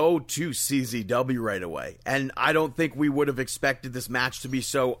 you go to CZW right away. And I don't think we would have expected this match to be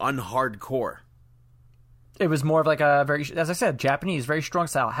so unhardcore. It was more of like a very, as I said, Japanese, very strong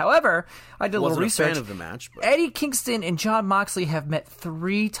style. However, I did a little research. Wasn't a fan of the match. But... Eddie Kingston and Jon Moxley have met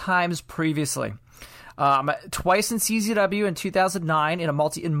 3 times previously. Twice in CZW in 2009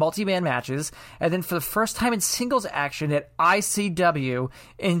 in multi-man matches, and then for the first time in singles action at ICW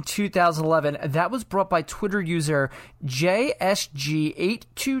in 2011. That was brought by Twitter user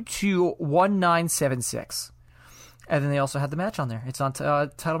JSG8221976. And then they also had the match on there. It's on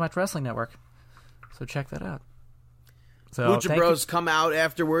Title Match Wrestling Network. So check that out. So Lucha Bros come out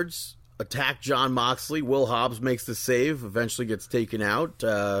afterwards, attack Jon Moxley. Will Hobbs makes the save, eventually gets taken out.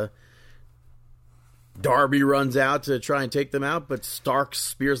 Darby runs out to try and take them out, but Stark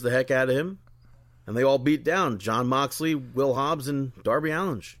spears the heck out of him. And they all beat down. Jon Moxley, Will Hobbs, and Darby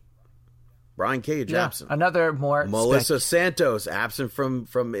Allin. Brian Cage absent. Another more... Melissa Santos absent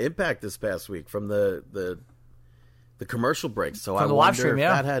from Impact this past week, from the commercial break. So I wonder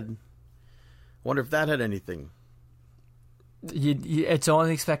if that had anything. It's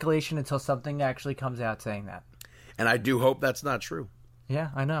only speculation until something actually comes out saying that. And I do hope that's not true. Yeah,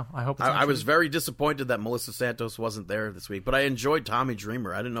 I know. I hope it's not I true. was very disappointed that Melissa Santos wasn't there this week, but I enjoyed Tommy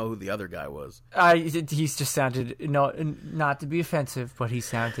Dreamer. I didn't know who the other guy was. He just sounded, not to be offensive, but he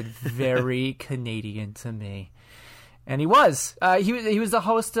sounded very Canadian to me. And he was. He was the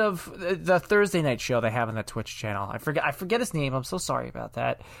host of the Thursday night show they have on that Twitch channel. I forget his name. I'm so sorry about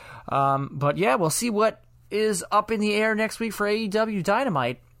that. But yeah, we'll see what is up in the air next week for AEW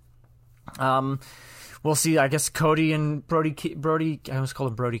Dynamite. We'll see. I guess Cody and Brody. I almost called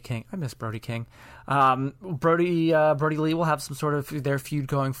him Brody King. I miss Brody King. Brody Lee will have some sort of their feud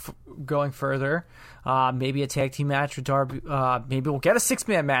going further. Maybe a tag team match with Darby. Maybe we'll get a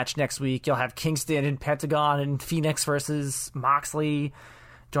 6-man match next week. You'll have Kingston and Pentagon and Phoenix versus Moxley,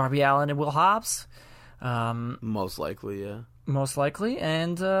 Darby Allin and Will Hobbs. Most likely, yeah. Most likely,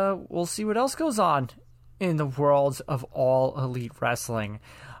 and we'll see what else goes on in the world of All Elite Wrestling.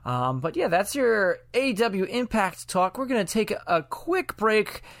 But yeah, that's your AEW Impact talk. We're going to take a quick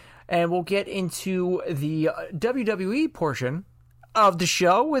break, and we'll get into the WWE portion of the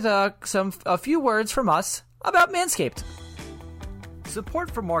show with a few words from us about Manscaped.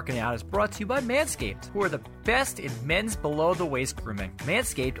 Support for Markin Out is brought to you by Manscaped, who are the best in men's below-the-waist grooming.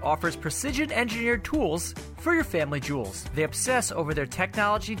 Manscaped offers precision-engineered tools for your family jewels. They obsess over their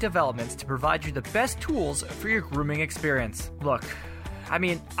technology developments to provide you the best tools for your grooming experience. Look, I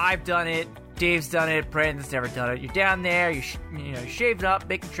mean, I've done it, Dave's done it, Brandon's never done it. You're down there, you shave it up,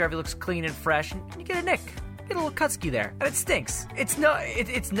 making sure everything looks clean and fresh, and you get a nick. Get a little cutski there, and it stinks. It's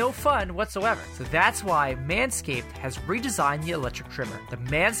no fun whatsoever. So that's why Manscaped has redesigned the electric trimmer. The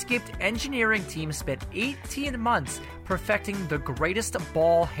Manscaped engineering team spent 18 months perfecting the greatest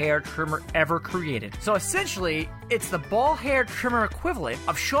ball hair trimmer ever created. So essentially, it's the ball hair trimmer equivalent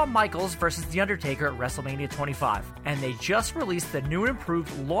of Shawn Michaels versus The Undertaker at WrestleMania 25. And they just released the new and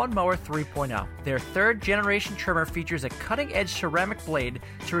improved Lawnmower 3.0. Their third generation trimmer features a cutting-edge ceramic blade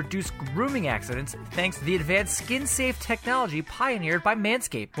to reduce grooming accidents thanks to the advanced skin-safe technology pioneered by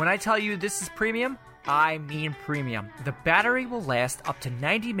Manscaped. When I tell you this is premium, I mean premium. The battery will last up to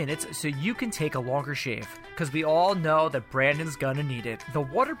 90 minutes so you can take a longer shave, because we all know that Brandon's gonna need it. The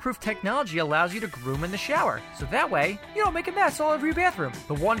waterproof technology allows you to groom in the shower, so that way you don't make a mess all over your bathroom.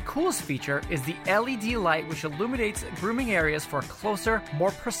 The one coolest feature is the LED light, which illuminates grooming areas for closer, more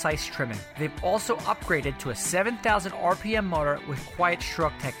precise trimming. They've also upgraded to a 7,000 RPM motor with quiet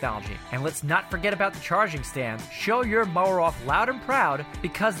stroke technology. And let's not forget about the charging stand. Show your mower off loud and proud,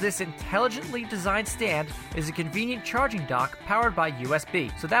 because this intelligently designed stand is a convenient charging dock powered by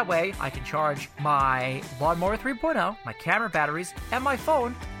USB. So that way I can charge my Lawnmower 3.0, my camera batteries, and my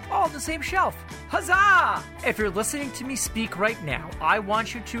phone all on the same shelf. Huzzah! If you're listening to me speak right now, I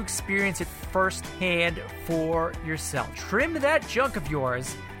want you to experience it firsthand for yourself. Trim that junk of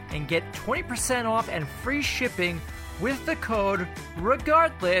yours and get 20% off and free shipping with the code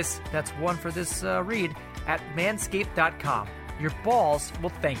REGARDLESS, that's one for this read, at manscaped.com. Your balls will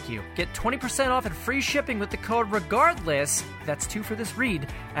thank you. Get 20% off and free shipping with the code REGARDLESS, that's 2 for this read,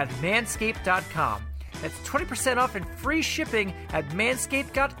 at manscaped.com. That's 20% off and free shipping at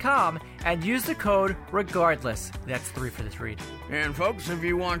manscaped.com and use the code REGARDLESS. That's 3 for this read. And folks, if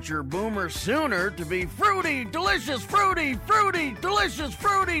you want your Boomer Sooner to be fruity, delicious, fruity, fruity, delicious,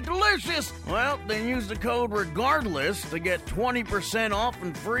 fruity, delicious, well, then use the code REGARDLESS to get 20% off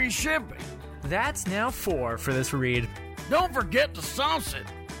and free shipping. That's now 4 for this read. Don't forget to sauce it.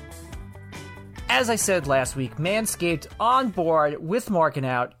 As I said last week, Manscaped on board with Markin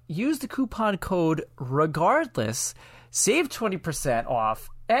Out. Use the coupon code REGARDLESS. Save 20% off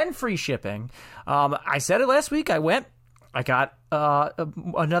and free shipping. I said it last week. I got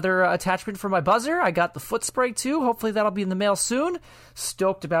another attachment for my buzzer. I got the foot spray too. Hopefully that'll be in the mail soon.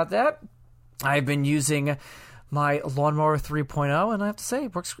 Stoked about that. I've been using my Lawnmower 3.0, and I have to say,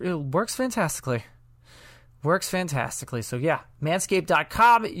 it works fantastically. Works fantastically. So yeah,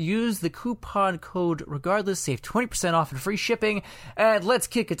 manscaped.com. Use the coupon code REGARDLESS. Save 20% off and free shipping. And let's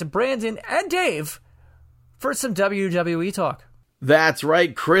kick it to Brandon and Dave for some WWE talk. That's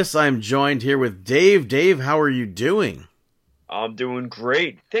right, Chris. I'm joined here with Dave. Dave, how are you doing? I'm doing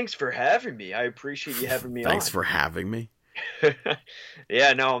great. Thanks for having me. I appreciate you having me on. Thanks for having me.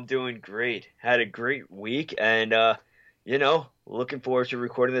 Yeah, no, I'm doing great. Had a great week and, looking forward to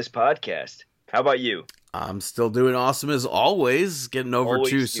recording this podcast. How about you? I'm still doing awesome as always. Getting over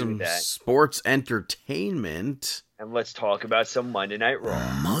Always to do some that. sports entertainment. And let's talk about some Monday Night Raw.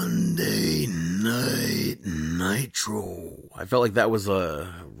 Monday Night Nitro. I felt like that was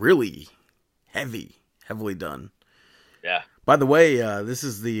really heavily done. Yeah. By the way, this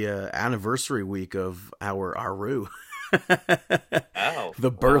is the anniversary week of our Aru. Wow.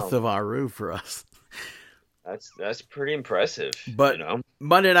 The birth of Aru for us. That's pretty impressive. But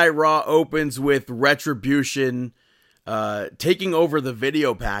Monday Night Raw opens with Retribution taking over the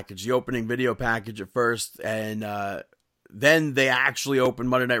video package, the opening video package at first, and then they actually open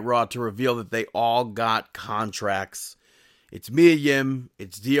Monday Night Raw to reveal that they all got contracts. It's Mia Yim,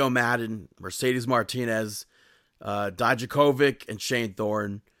 it's Dio Madden, Mercedes Martinez, Dijakovic, and Shane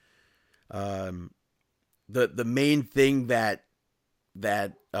Thorne. The main thing that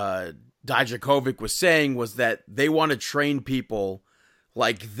Dijakovic was saying was that they want to train people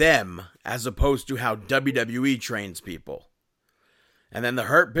like them as opposed to how WWE trains people. And then the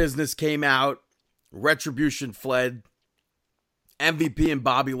Hurt Business came out, Retribution fled, MVP and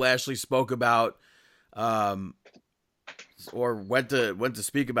Bobby Lashley spoke about or went to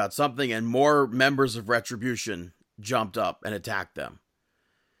speak about something, and more members of Retribution jumped up and attacked them.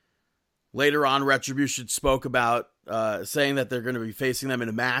 Later on, Retribution spoke about saying that they're going to be facing them in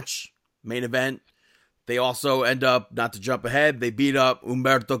a match, main event. They also end up, not to jump ahead, they beat up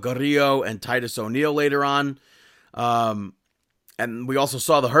Humberto Carrillo and Titus O'Neil later on. And we also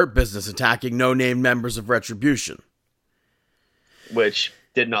saw the Hurt Business attacking no-name members of Retribution. Which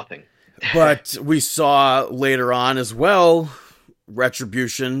did nothing. But we saw later on as well,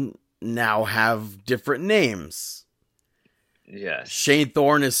 Retribution now have different names. Yes. Shane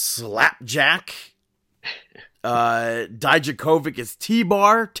Thorne is Slapjack. Dijakovic is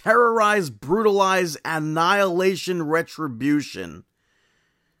T-Bar. Terrorize, Brutalize, Annihilation, Retribution.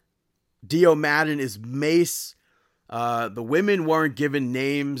 Dio Madden is Mace. The women weren't given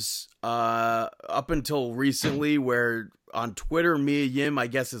names up until recently, where on Twitter, Mia Yim, I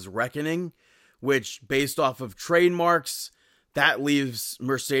guess, is Reckoning, which, based off of trademarks, that leaves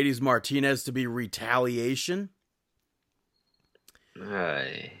Mercedes Martinez to be Retaliation.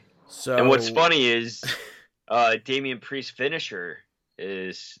 So, and what's funny is Damian Priest's finisher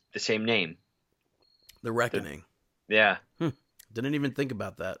is the same name. The Reckoning. Yeah. Didn't even think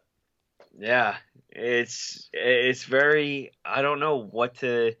about that. Yeah. It's very, I don't know why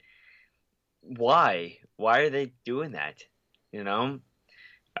are they doing that? You know,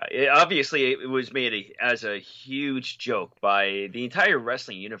 obviously it was made as a huge joke by the entire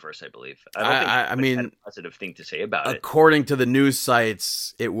wrestling universe, I believe. I mean, had a positive thing to say about it. According to the news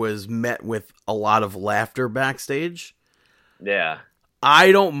sites, it was met with a lot of laughter backstage. Yeah.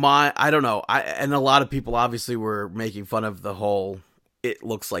 I don't mind. I don't know. And a lot of people obviously were making fun of the whole, it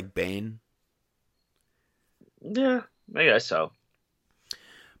looks like Bane. Yeah, I guess so.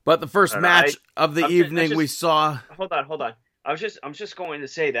 But the first match of the evening we saw. Hold on. I'm just going to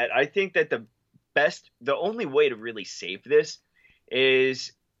say that I think that the only way to really save this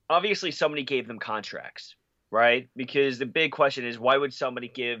is obviously somebody gave them contracts, right? Because the big question is, why would somebody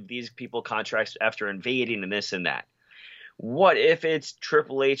give these people contracts after invading and this and that? What if it's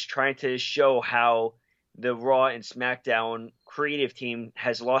Triple H trying to show how the Raw and SmackDown creative team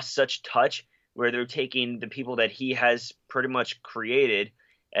has lost such touch, where they're taking the people that he has pretty much created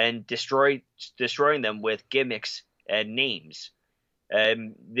and destroying them with gimmicks and names,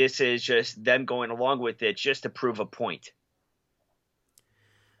 And this is just them going along with it just to prove a point.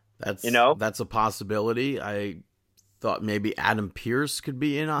 That's a possibility. I thought maybe Adam Pearce could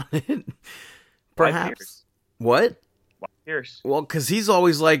be in on it. Perhaps. What? Why Pearce? Well, because he's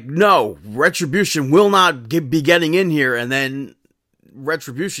always like, no, Retribution will not be getting in here, and then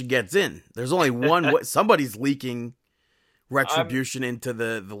Retribution gets in. There's only one. Somebody's leaking Retribution into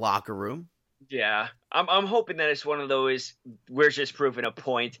the locker room. Yeah, I'm hoping that it's one of those, we're just proving a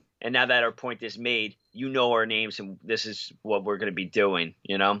point, and now that our point is made, you know our names, and this is what we're going to be doing,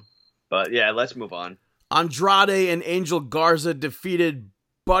 you know? But yeah, let's move on. Andrade and Angel Garza defeated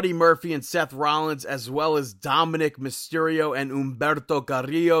Buddy Murphy and Seth Rollins, as well as Dominic Mysterio and Humberto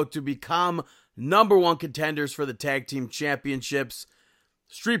Carrillo, to become number one contenders for the tag team championships.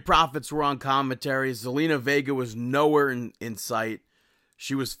 Street Profits were on commentary. Zelina Vega was nowhere in sight.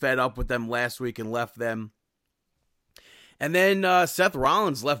 She was fed up with them last week and left them. And then Seth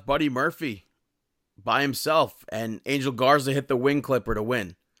Rollins left Buddy Murphy by himself, and Angel Garza hit the wing clipper to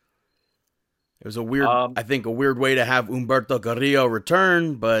win. It was a weird, I think, a weird way to have Humberto Carrillo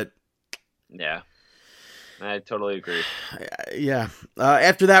return, but yeah, I totally agree. Yeah.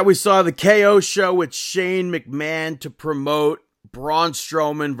 After that, we saw the KO show with Shane McMahon to promote Braun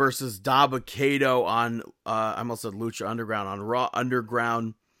Strowman versus Dabba-Kato on, I almost said Lucha Underground, on Raw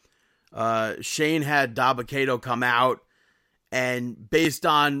Underground. Shane had Dabba-Kato come out, and based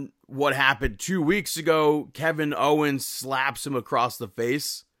on what happened 2 weeks ago, Kevin Owens slaps him across the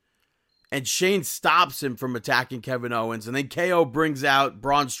face, and Shane stops him from attacking Kevin Owens, and then KO brings out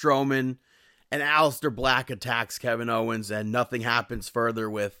Braun Strowman, and Aleister Black attacks Kevin Owens, and nothing happens further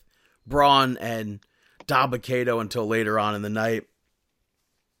with Braun and Dabba-Kato until later on in the night.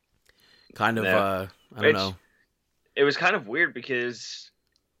 Kind of, I don't know. It was kind of weird because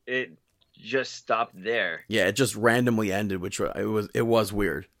it just stopped there. Yeah, it just randomly ended, which it was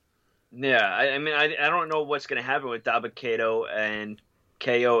weird. Yeah, I mean, I don't know what's going to happen with Dabba-Kato and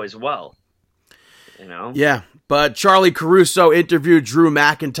KO as well. You know? Yeah, but Charlie Caruso interviewed Drew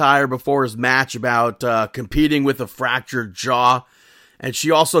McIntyre before his match about competing with a fractured jaw. And she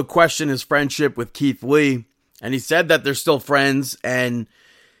also questioned his friendship with Keith Lee. And he said that they're still friends and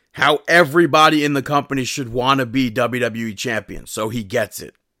how everybody in the company should want to be WWE champion. So he gets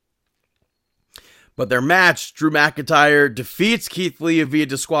it. But their match, Drew McIntyre defeats Keith Lee via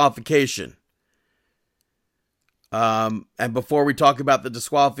disqualification. And before we talk about the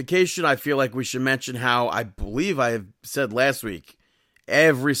disqualification, I feel like we should mention how I believe I have said last week,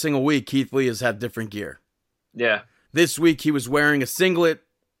 every single week Keith Lee has had different gear. Yeah. This week he was wearing a singlet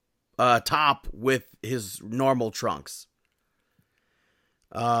top with his normal trunks.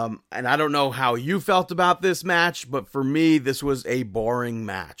 And I don't know how you felt about this match, but for me, this was a boring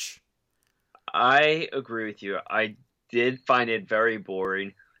match. I agree with you. I did find it very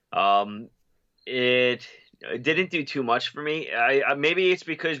boring. It didn't do too much for me. I maybe it's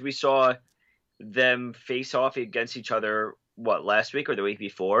because we saw them face off against each other, last week or the week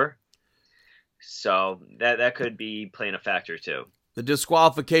before? So that could be playing a factor too. The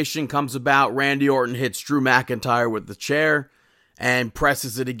disqualification comes about. Randy Orton hits Drew McIntyre with the chair and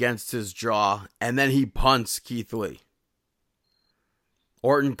presses it against his jaw, and then he punts Keith Lee.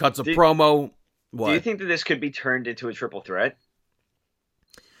 Orton cuts a promo. What? Do you think that this could be turned into a triple threat?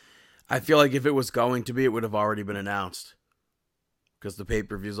 I feel like if it was going to be, it would have already been announced because the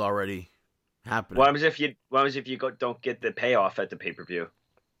pay-per-view is already happening. What happens if you don't get the payoff at the pay-per-view?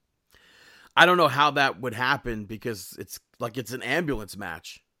 I don't know how that would happen because it's an ambulance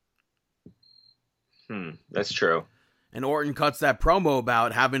match. That's true. And Orton cuts that promo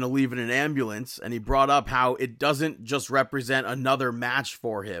about having to leave in an ambulance, and he brought up how it doesn't just represent another match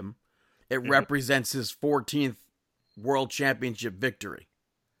for him. It represents his 14th World Championship victory.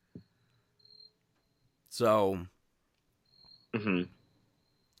 So,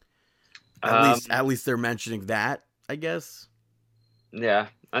 at least they're mentioning that, I guess. Yeah,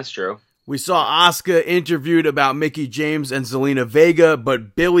 that's true. We saw Asuka interviewed about Mickie James and Zelina Vega,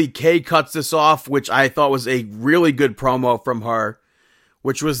 but Billie Kay cuts this off, which I thought was a really good promo from her,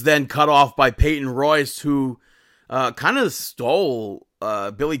 which was then cut off by Peyton Royce, who kind of stole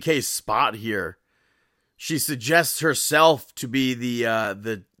Billie Kay's spot here. She suggests herself to be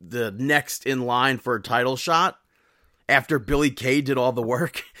the next in line for a title shot after Billie Kay did all the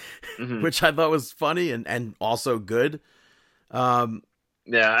work, which I thought was funny and also good.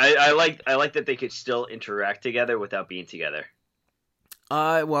 Yeah, I like that they could still interact together without being together.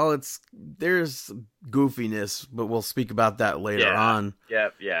 Well, there's goofiness, but we'll speak about that later on.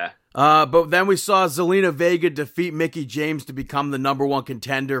 Yeah. But then we saw Zelina Vega defeat Mickie James to become the number one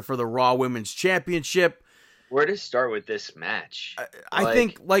contender for the Raw Women's Championship. where to start with this match? I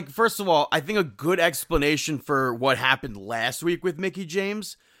think, first of all, I think a good explanation for what happened last week with Mickie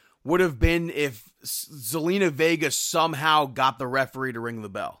James would have been if Zelina Vega somehow got the referee to ring the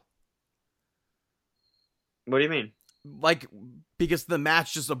bell. What do you mean? Because the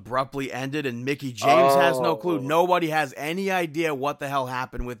match just abruptly ended and Mickie James has no clue. Nobody has any idea what the hell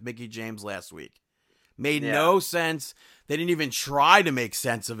happened with Mickie James last week. Made no sense. They didn't even try to make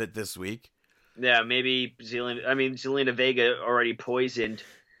sense of it this week. Yeah, maybe Zelina Vega already poisoned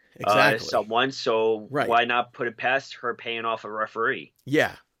someone, so why not put it past her paying off a referee?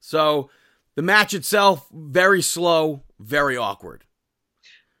 Yeah. So the match itself, very slow, very awkward.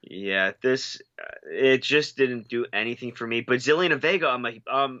 Yeah, it just didn't do anything for me. But Zelina Vega,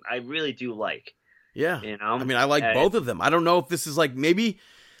 I really do like. Yeah, you know. I mean, I like both of them. I don't know if this is maybe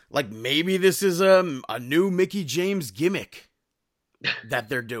this is a new Mickie James gimmick that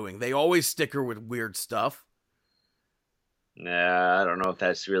they're doing. They always stick her with weird stuff. Nah, I don't know if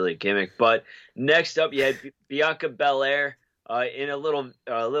that's really a gimmick. But next up, you had Bianca Belair in a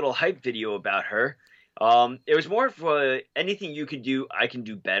little hype video about her. It was more of anything you could do, I can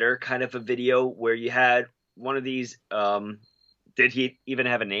do better kind of a video where you had one of these. Did he even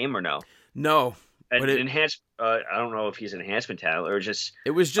have a name or no? No. But enhanced. I don't know if he's an enhancement talent or just.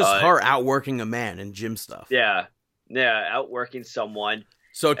 It was just her outworking a man in gym stuff. Yeah, outworking someone.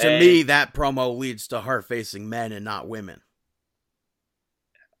 So to me, that promo leads to her facing men and not women.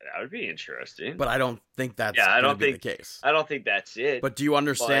 That would be interesting. But I don't think that's going to be the case. I don't think that's it. But do you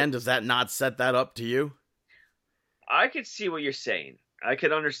understand? Does that not set that up to you? I could see what you're saying. I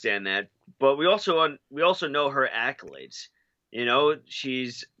could understand that. But we also know her accolades. You know,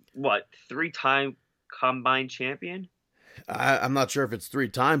 she's, 3-time Combine champion? I'm not sure if it's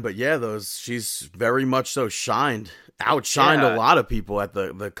 3-time, but yeah, she's very much so outshined a lot of people at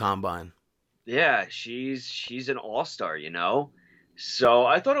the Combine. Yeah, she's an all-star, you know? So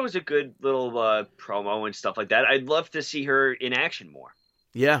I thought it was a good little promo and stuff like that. I'd love to see her in action more.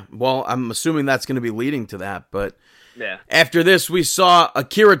 Yeah, well, I'm assuming that's going to be leading to that. But yeah. After this, we saw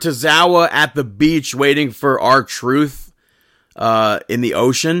Akira Tozawa at the beach waiting for R-Truth in the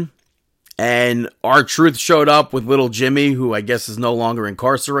ocean. And R-Truth showed up with little Jimmy, who I guess is no longer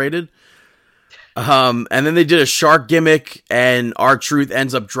incarcerated. And then they did a shark gimmick, and R-Truth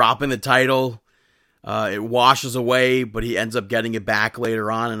ends up dropping the title. It washes away, but he ends up getting it back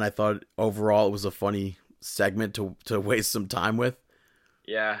later on, and I thought overall it was a funny segment to waste some time with.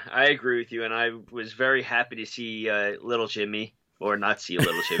 Yeah, I agree with you, and I was very happy to see little Jimmy, or not see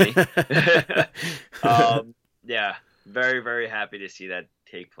little Jimmy. Yeah, very, very happy to see that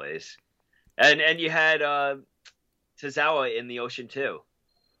take place. And you had Tozawa in the ocean too.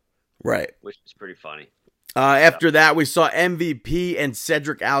 Right. Which is pretty funny. After that, we saw MVP and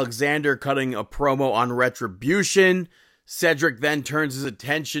Cedric Alexander cutting a promo on Retribution. Cedric then turns his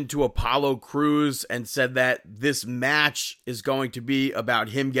attention to Apollo Crews and said that this match is going to be about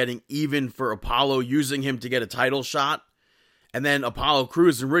him getting even for Apollo, using him to get a title shot. And then Apollo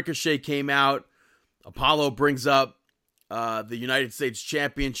Crews and Ricochet came out. Apollo brings up the United States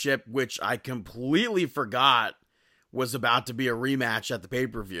Championship, which I completely forgot was about to be a rematch at the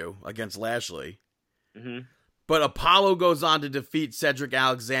pay-per-view against Lashley. Mm-hmm. But Apollo goes on to defeat Cedric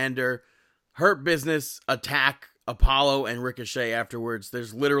Alexander. Hurt Business attack Apollo and Ricochet afterwards.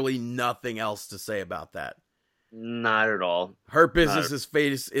 There's literally nothing else to say about that. Not at all. Hurt Business's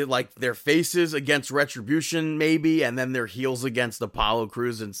their faces against Retribution, maybe, and then their heels against Apollo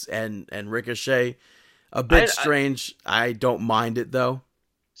Crews and Ricochet. A bit strange. I don't mind it, though.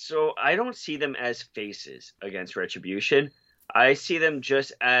 So I don't see them as faces against Retribution. I see them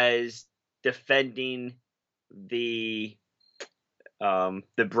just as defending the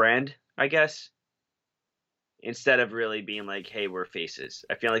brand, I guess, instead of really being like, hey, we're faces.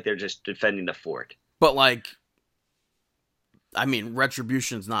 I feel like they're just defending the fort. But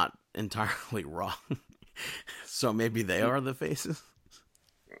Retribution's not entirely wrong. So maybe they are the faces?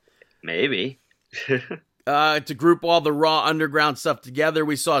 Maybe. To group all the Raw Underground stuff together,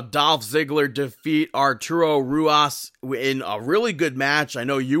 we saw Dolph Ziggler defeat Arturo Ruas in a really good match. I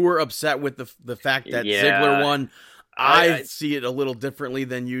know you were upset with the fact that Ziggler won. I see it a little differently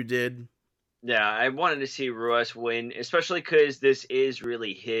than you did. Yeah, I wanted to see Ruas win, especially because this is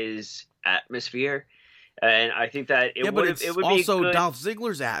really his atmosphere. And I think that it would also be good. Dolph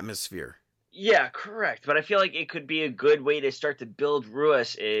Ziggler's atmosphere. Yeah, correct. But I feel like it could be a good way to start to build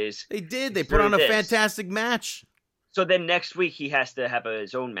Ruas. They did. They put on a fantastic match. So then next week he has to have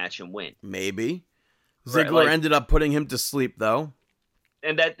his own match and win. Maybe. Ziggler ended up putting him to sleep, though.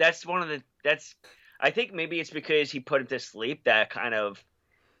 And that's I think maybe it's because he put him to sleep that kind of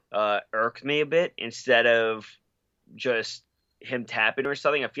irked me a bit instead of just him tapping or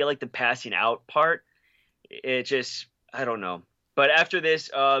something. I feel like the passing out part, it just, I don't know. But after this,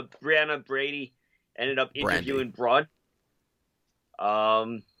 Brianna Brady ended up interviewing Braun.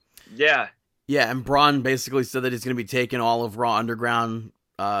 Yeah. Yeah, and Braun basically said that he's going to be taking all of Raw Underground,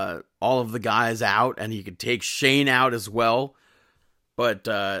 all of the guys out, and he could take Shane out as well. But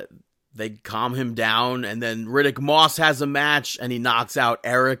they calm him down, and then Riddick Moss has a match, and he knocks out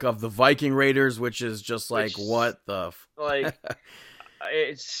Eric of the Viking Raiders, which is just like, what the... Like,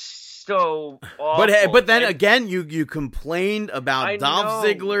 it's so awful. But then again, you complained about Dolph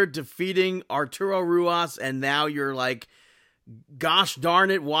Ziggler defeating Arturo Ruas, and now you're like, gosh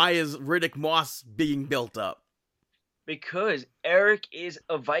darn it, why is Riddick Moss being built up? Because Eric is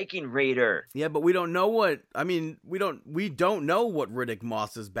a Viking Raider. Yeah, but we don't know what. I mean, we don't know what Riddick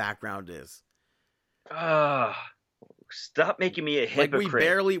Moss's background is. Stop making me a hypocrite.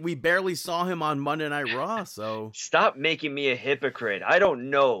 Like we barely saw him on Monday Night Raw, so stop making me a hypocrite. I don't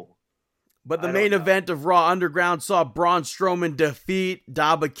know. But the main event of Raw Underground saw Braun Strowman defeat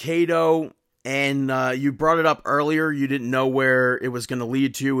Dabba-Kato, and you brought it up earlier. You didn't know where it was going to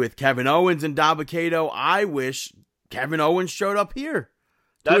lead to with Kevin Owens and Dabba-Kato. I wish Kevin Owens showed up here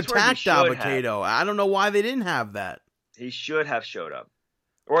to attack Dabba-Kato. I don't know why they didn't have that. He should have showed up.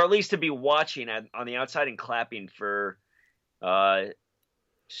 Or at least to be watching on the outside and clapping for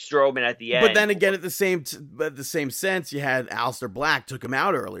Strowman at the end. But then again, at the same sense, you had Aleister Black took him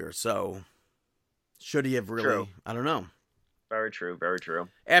out earlier, so should he have really? True. I don't know. Very true, very true.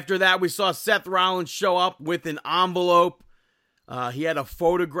 After that, we saw Seth Rollins show up with an envelope. He had a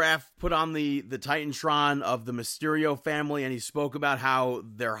photograph put on the Titantron of the Mysterio family, and he spoke about how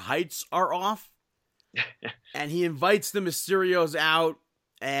their heights are off. And he invites the Mysterios out,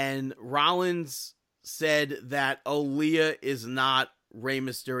 and Rollins said that Aaliyah is not Rey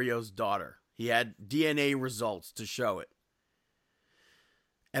Mysterio's daughter. He had DNA results to show it.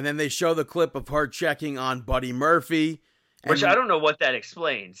 And then they show the clip of her checking on Buddy Murphy. Which I don't know what that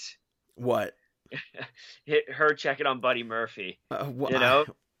explains. What? Her checking on Buddy Murphy.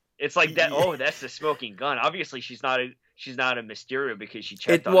 It's like that. Oh, that's the smoking gun. Obviously, she's not a Mysterio because she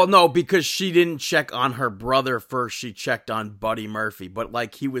checked on. Well, no, because she didn't check on her brother first. She checked on Buddy Murphy, but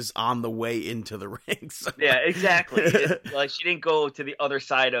like he was on the way into the ring. So. Yeah, exactly. Like she didn't go to the other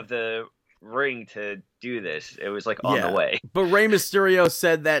side of the ring to do this. It was like on the way. But Rey Mysterio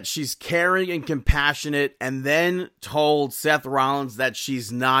said that she's caring and compassionate, and then told Seth Rollins that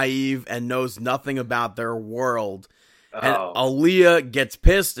she's naive and knows nothing about their world. And Aaliyah gets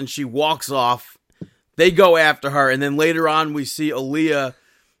pissed and she walks off. They go after her, and then later on we see Aaliyah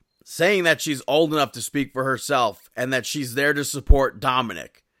saying that she's old enough to speak for herself and that she's there to support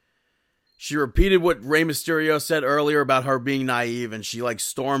Dominic. She repeated what Rey Mysterio said earlier about her being naive, and she like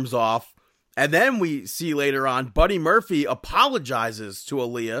storms off. And then we see later on Buddy Murphy apologizes to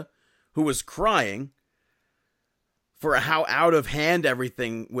Aaliyah, who was crying, for how out of hand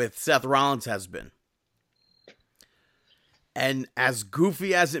everything with Seth Rollins has been. And as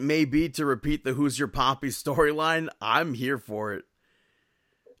goofy as it may be to repeat the Who's Your Poppy storyline, I'm here for it.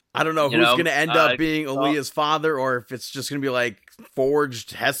 I don't know who's going to end up being Aaliyah's father, or if it's just going to be like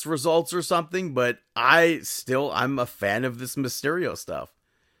forged test results or something, but I'm a fan of this Mysterio stuff.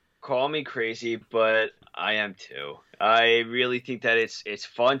 Call me crazy, but I am too. I really think that it's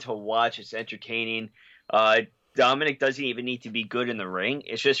fun to watch. It's entertaining. Dominic doesn't even need to be good in the ring.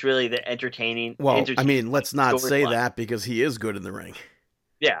 It's just really the entertaining. Well, I mean, let's not say that because he is good in the ring.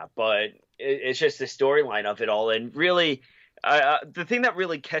 Yeah, but it's just the storyline of it all. And really, the thing that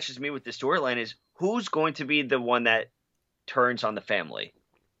really catches me with the storyline is who's going to be the one that turns on the family.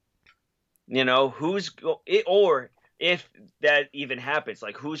 Or if that even happens,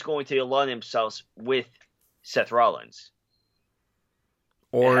 like who's going to align themselves with Seth Rollins?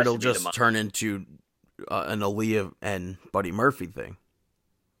 Or it'll just turn into an Aaliyah and Buddy Murphy thing.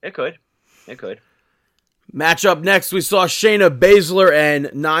 It could. Match up next, we saw Shayna Baszler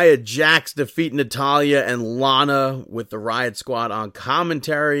and Nia Jax defeat Natalya and Lana with the Riot Squad on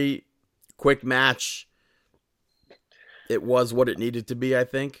commentary. Quick match. It was what it needed to be, I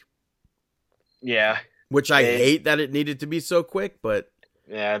think. Yeah. Which I hate that it needed to be so quick, but...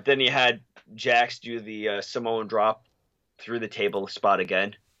 Yeah, then you had Jax do the Samoan drop through the table spot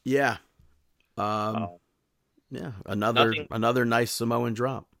again. Yeah. Another nice Samoan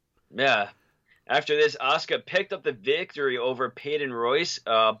drop. Yeah. After this, Asuka picked up the victory over Peyton Royce,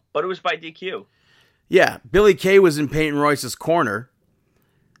 but it was by DQ. Yeah, Billie Kay was in Peyton Royce's corner,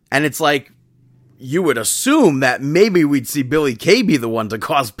 and it's like, you would assume that maybe we'd see Billie Kay be the one to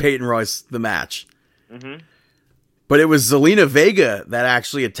cost Peyton Royce the match. Mm-hmm. But it was Zelina Vega that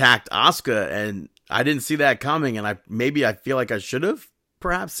actually attacked Asuka, and I didn't see that coming, and I feel like I should have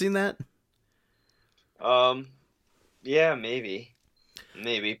perhaps seen that. Yeah, maybe.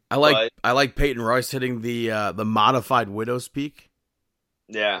 I like Peyton Royce hitting the modified Widow's Peak.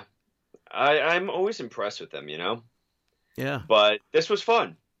 Yeah. I'm always impressed with them, Yeah. But this was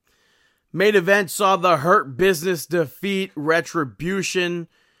fun. Main event saw the Hurt Business defeat Retribution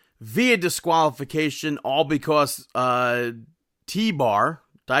via disqualification, all because T-Bar,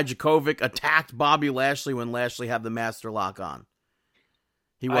 Dijakovic, attacked Bobby Lashley when Lashley had the master lock on.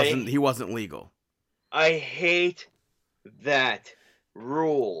 He wasn't legal. I hate that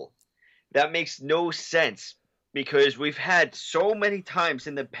rule. That makes no sense because we've had so many times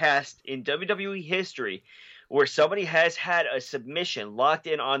in the past in WWE history where somebody has had a submission locked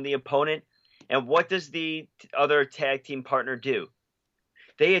in on the opponent, and what does the other tag team partner do?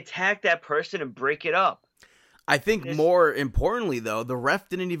 They attack that person and break it up. I think more importantly, though, the ref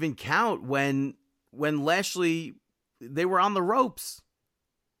didn't even count when Lashley, they were on the ropes.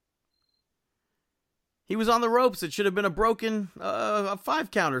 He was on the ropes. It should have been a broken a 5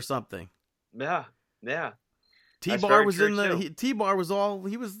 count or something. Yeah. T-Bar was in the T-Bar was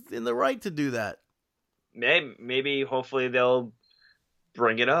he was in the right to do that. Maybe hopefully they'll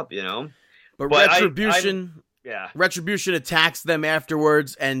bring it up, But Retribution Retribution attacks them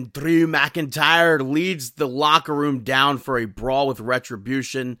afterwards, and Drew McIntyre leads the locker room down for a brawl with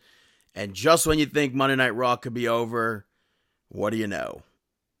Retribution. And just when you think Monday Night Raw could be over, what do you know?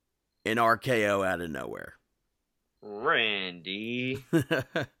 An RKO out of nowhere. Randy.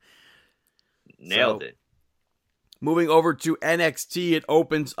 Nailed it. Moving over to NXT, it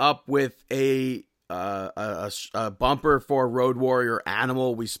opens up with a bumper for Road Warrior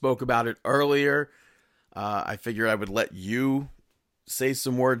Animal. We spoke about it earlier. I figured I would let you say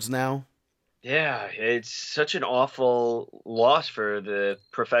some words now. Yeah, it's such an awful loss for the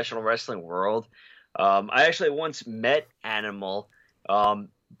professional wrestling world. I actually once met Animal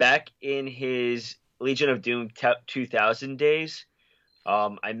back in his Legion of Doom 2000 days.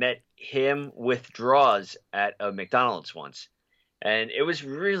 I met him with Draws at a McDonald's once, and it was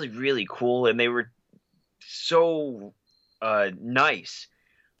really, really cool, and they were so nice.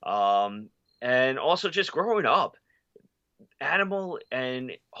 And also just growing up, Animal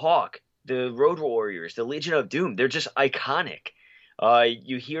and Hawk, the Road Warriors, the Legion of Doom, they're just iconic.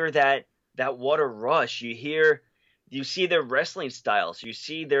 You hear that water rush, you see their wrestling styles, you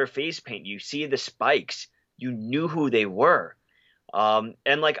see their face paint, you see the spikes, you knew who they were. And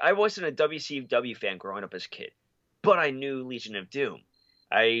I wasn't a WCW fan growing up as a kid, but I knew Legion of Doom.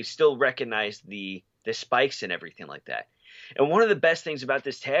 I still recognized the spikes and everything like that. And one of the best things about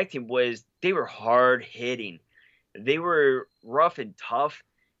this tag team was they were hard hitting. They were rough and tough,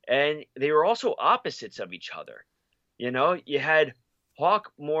 and they were also opposites of each other. You had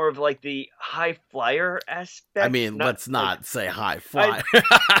Hawk more of the high flyer aspect. I mean, let's not say high flyer.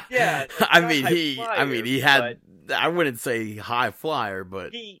 Yeah. he had, I wouldn't say high flyer,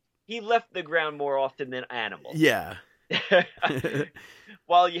 but he left the ground more often than Animal. Yeah.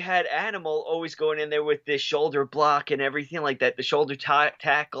 While you had Animal always going in there with this shoulder block and everything like that, the shoulder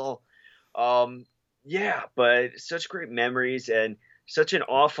tackle. But such great memories and such an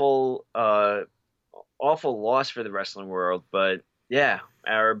awful loss for the wrestling world. But yeah,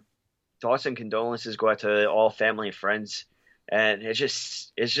 our thoughts and condolences go out to all family and friends, and it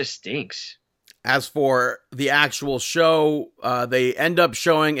just stinks. As for the actual show, they end up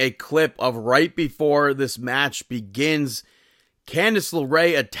showing a clip of right before this match begins. Candice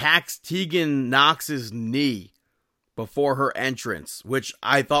LeRae attacks Tegan Nox's knee before her entrance, which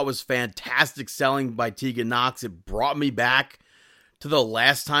I thought was fantastic selling by Tegan Nox. It brought me back to the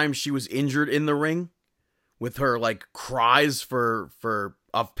last time she was injured in the ring with her cries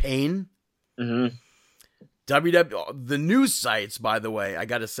of pain. Mm-hmm. The news sites, by the way, I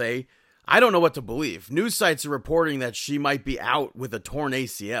gotta say, I don't know what to believe. News sites are reporting that she might be out with a torn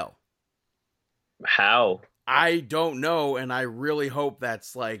ACL. How? I don't know, and I really hope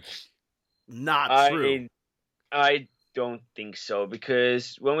that's not true. I don't think so,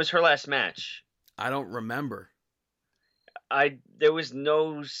 because when was her last match? I don't remember. There was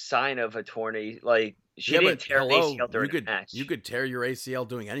no sign of a torn ACL. She didn't tear an ACL during a match. You could tear your ACL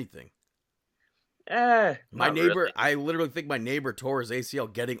doing anything. My neighbor, really. I literally think my neighbor tore his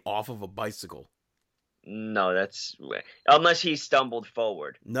ACL getting off of a bicycle. No, that's unless he stumbled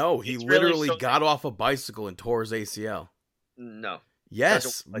forward. No, he literally got off a bicycle and tore his ACL. No.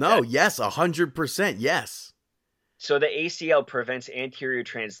 Yes. No. Yes. 100%. Yes. So the ACL prevents anterior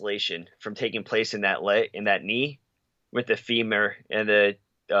translation from taking place in that knee, with the femur and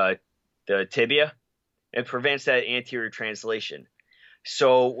the tibia. It prevents that anterior translation.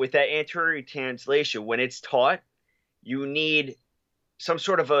 So with that anterior translation, when it's taught, you need some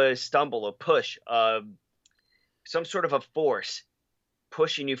sort of a stumble, a push, some sort of a force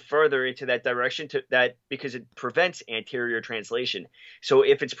pushing you further into that direction because it prevents anterior translation. So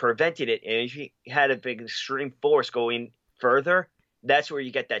if it's prevented it, and if you had a big extreme force going further, that's where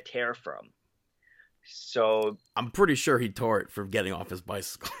you get that tear from. So I'm pretty sure he tore it from getting off his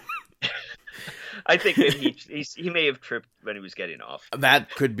bicycle. I think maybe he may have tripped when he was getting off. That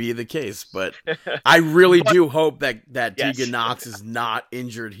could be the case, but I really do hope that Yes. Tegan Knox is not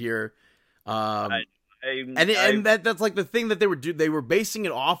injured here. And That's like the thing that they were basing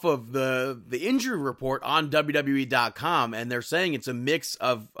it off of the injury report on WWE.com, and they're saying it's a mix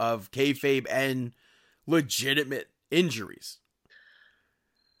of kayfabe and legitimate injuries.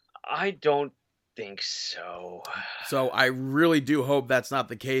 I don't think so. So I really do hope that's not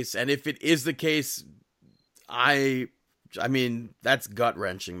the case, and if it is the case, I mean, that's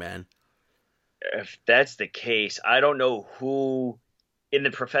gut-wrenching, man. If that's the case, I don't know who in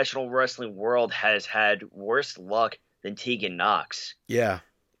the professional wrestling world has had worse luck than Tegan Knox. Yeah.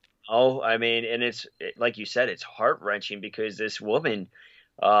 Oh, I mean, and it's like you said, it's heart-wrenching because this woman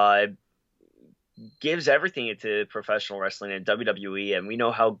gives everything into professional wrestling and WWE, and we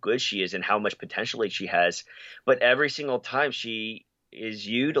know how good she is and how much potential she has. But every single time she is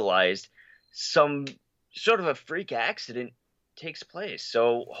utilized, some sort of a freak accident takes place.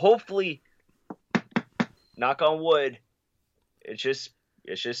 So hopefully, knock on wood, it's just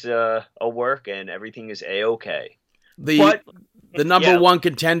a work and everything is a-okay. The number one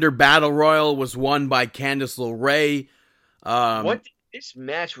contender battle royal was won by Candice LeRae. This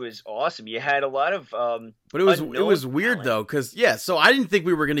match was awesome. You had a lot of but it was weird though, because so I didn't think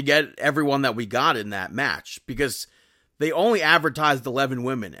we were going to get everyone that we got in that match because they only advertised 11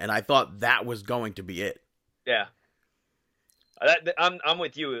 women, and I thought that was going to be it. Yeah. I'm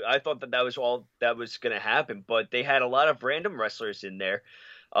with you. I thought that was all that was going to happen, but they had a lot of random wrestlers in there.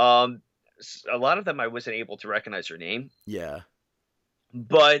 A lot of them I wasn't able to recognize their name. Yeah.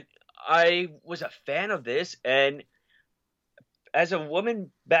 But I was a fan of this, and as a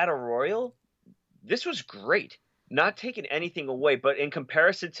woman battle royal, this was great. Not taking anything away, but in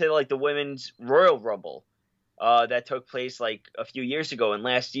comparison to like the women's Royal Rumble that took place like a few years ago and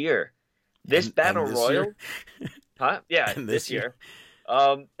last year, this battle royal. Huh? Yeah, this year.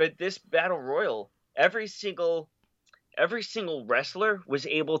 But this battle royal, every single wrestler was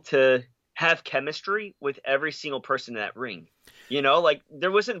able to have chemistry with every single person in that ring. You know, like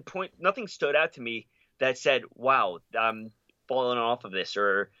there wasn't nothing stood out to me that said, "Wow, I'm falling off of this,"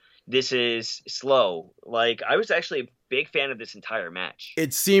 or "This is slow." Like I was actually a big fan of this entire match.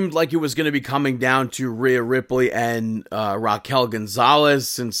 It seemed like it was going to be coming down to Rhea Ripley and Raquel Gonzalez,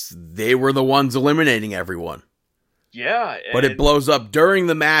 since they were the ones eliminating everyone. Yeah. But it blows up during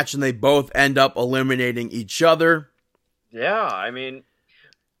the match, and they both end up eliminating each other. Yeah, I mean,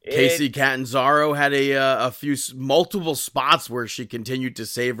 Casey Catanzaro had multiple spots where she continued to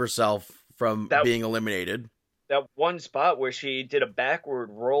save herself from being eliminated. That one spot where she did a backward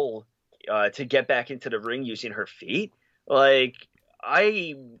roll to get back into the ring using her feet. Like,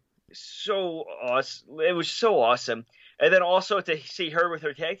 it was so awesome. And then also to see her with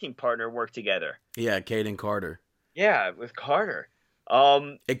her tag team partner work together. Yeah, Kaden Carter. Yeah, with Carter.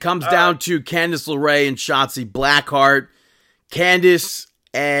 It comes down to Candice LeRae and Shotzi Blackheart. Candice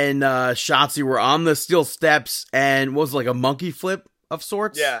and Shotzi were on the steel steps, and was it like a monkey flip of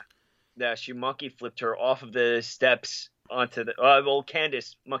sorts? Yeah, she monkey flipped her off of the steps onto the.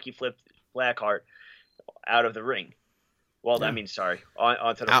 Candice monkey flipped Blackheart out of the ring. Well, yeah. I mean, sorry,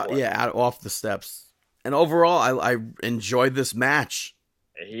 onto the floor. Yeah, off the steps. And overall, I enjoyed this match.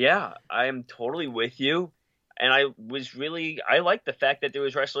 Yeah, I am totally with you. And I liked the fact that there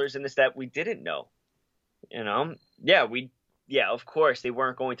was wrestlers in this that we didn't know. You know? Yeah, of course, they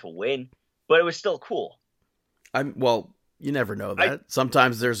weren't going to win, but it was still cool. Well, you never know that.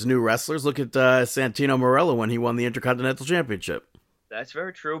 Sometimes there's new wrestlers. Look at Santino Marella when he won the Intercontinental Championship. That's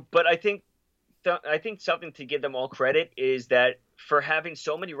very true. But I think something to give them all credit is that for having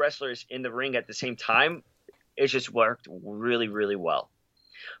so many wrestlers in the ring at the same time, it just worked really, really well.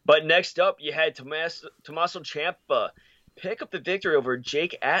 But next up, you had Tommaso Ciampa pick up the victory over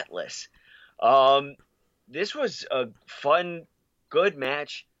Jake Atlas. This was a fun, good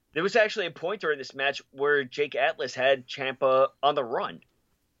match. There was actually a point during this match where Jake Atlas had Ciampa on the run.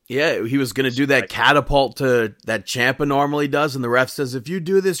 Yeah, he was going to do that catapult that Ciampa normally does, and the ref says, if you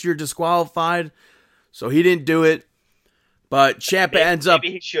do this, you're disqualified. So he didn't do it. But Ciampa ends up...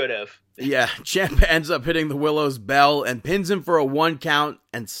 Maybe he should have. Yeah, Ciampa ends up hitting the Willow's Bell and pins him for a 1 count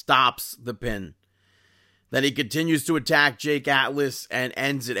and stops the pin. Then he continues to attack Jake Atlas and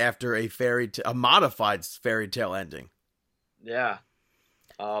ends it after a modified fairy tale ending. Yeah.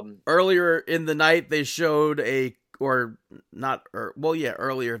 Earlier in the night, they showed earlier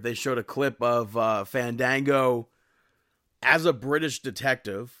they showed a clip of Fandango as a British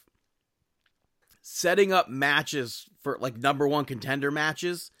detective setting up matches for like number one contender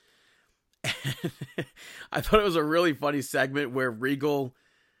matches. I thought it was a really funny segment where Regal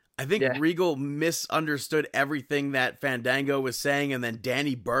misunderstood everything that Fandango was saying, and then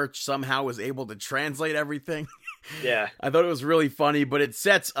Danny Burch somehow was able to translate everything. Yeah. I thought it was really funny, but it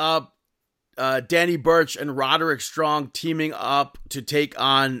sets up Danny Burch and Roderick Strong teaming up to take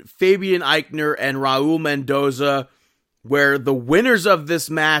on Fabian Eichner and Raul Mendoza, where the winners of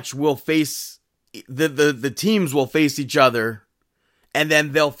this match will face the teams will face each other, and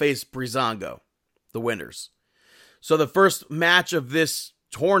then they'll face Breezango, the winners. So the first match of this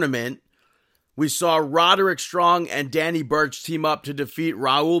tournament, we saw Roderick Strong and Danny Burch team up to defeat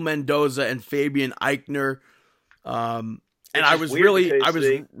Raul Mendoza and Fabian Eichner. And I was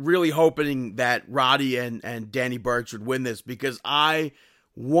really hoping that Roddy and Danny Burch would win this, because I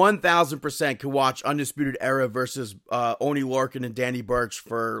 1000% could watch Undisputed Era versus Oni Lorcan and Danny Burch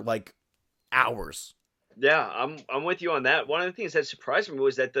for like hours. Yeah, I'm with you on that. One of the things that surprised me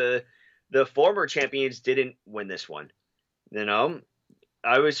was that the former champions didn't win this one. You know,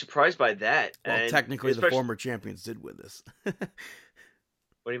 I was surprised by that. Well, technically, the former champions did win this. What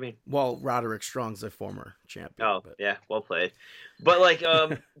do you mean? Well, Roderick Strong's a former champion. Oh, yeah, well played. But like,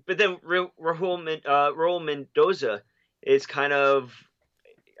 but then Raul Mendoza is kind of.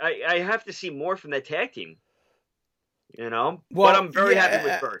 I have to see more from that tag team. You know, well, but I'm very happy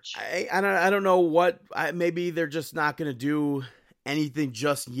with Burch. I don't know what. Maybe they're just not going to do anything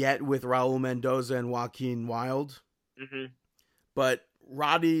just yet with Raul Mendoza and Joaquin Wilde. Mm-hmm. But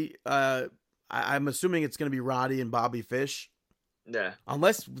Roddy, I'm assuming it's going to be Roddy and Bobby Fish. Yeah.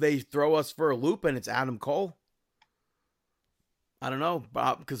 Unless they throw us for a loop and it's Adam Cole. I don't know,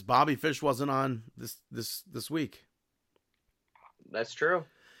 because Bobby Fish wasn't on this week. That's true.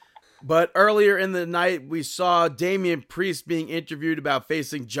 But earlier in the night, we saw Damian Priest being interviewed about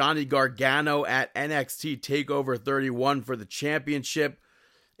facing Johnny Gargano at NXT TakeOver 31 for the championship.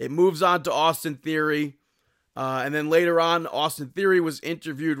 It moves on to Austin Theory. And then later on, Austin Theory was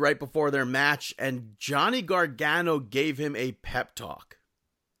interviewed right before their match, and Johnny Gargano gave him a pep talk.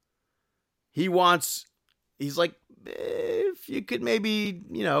 He's like, if you could maybe,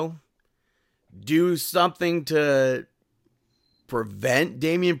 do something to prevent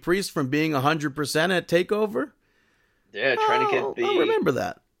Damian Priest from being 100% at TakeOver. Yeah, I'll remember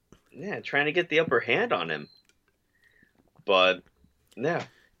that. Yeah, trying to get the upper hand on him. But, yeah.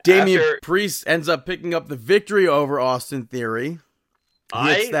 Damian Priest ends up picking up the victory over Austin Theory. He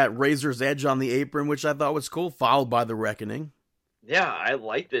hits that Razor's Edge on the apron, which I thought was cool, followed by the Reckoning. Yeah, I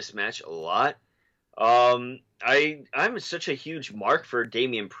like this match a lot. I'm such a huge mark for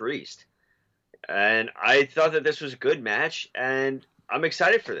Damian Priest. And I thought that this was a good match, and I'm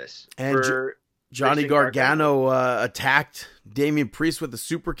excited for this. And Johnny Gargano attacked Damian Priest with a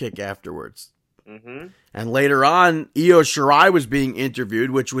super kick afterwards. Mm-hmm. And later on, Io Shirai was being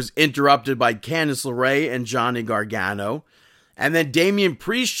interviewed, which was interrupted by Candice LeRae and Johnny Gargano. And then Damian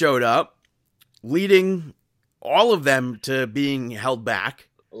Priest showed up, leading all of them to being held back.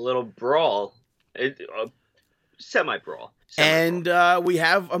 A little brawl. Semi-brawl. And we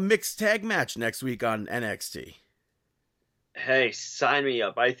have a mixed tag match next week on NXT. Hey, sign me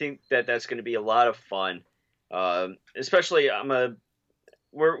up. I think that that's going to be a lot of fun. Especially,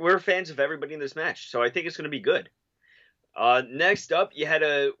 we're fans of everybody in this match, so I think it's going to be good. Next up, you had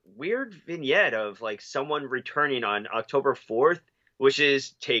a weird vignette of like someone returning on October 4th, which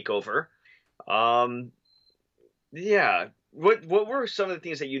is TakeOver. Yeah. What were some of the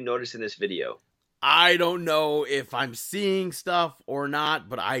things that you noticed in this video? I don't know if I'm seeing stuff or not,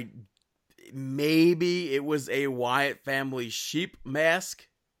 but maybe it was a Wyatt family sheep mask.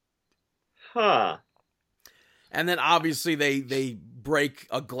 Huh. And then obviously they break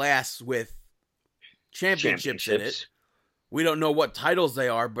a glass with championships in it. We don't know what titles they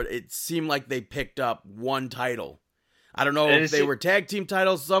are, but it seemed like they picked up one title. I don't know if they were tag team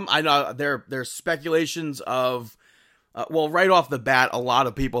titles. I know there's speculations of right off the bat, a lot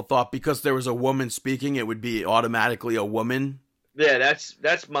of people thought because there was a woman speaking, it would be automatically a woman. Yeah,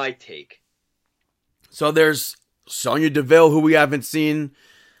 that's my take. So there's Sonya Deville, who we haven't seen.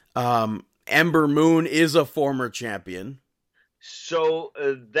 Ember Moon is a former champion. So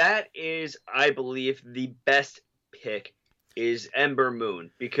that is, I believe, the best pick is Ember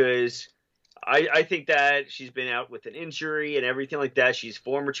Moon, because I think that she's been out with an injury and everything like that. She's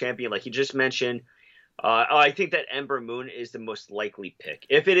former champion, like you just mentioned. I think that Ember Moon is the most likely pick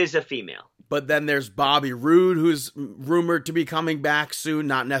if it is a female. But then there's Bobby Roode, who's rumored to be coming back soon,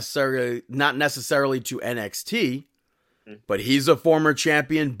 not necessarily to NXT, but he's a former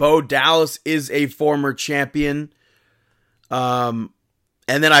champion. Bo Dallas is a former champion. And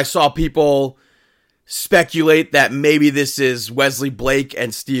then I saw people speculate that maybe this is Wesley Blake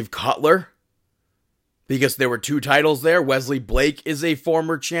and Steve Cutler, because there were 2 titles there. Wesley Blake is a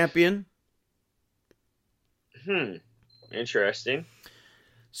former champion. Interesting.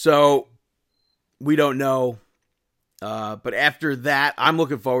 So we don't know. But after that, I'm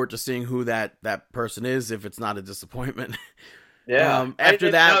looking forward to seeing who that person is, if it's not a disappointment. Yeah.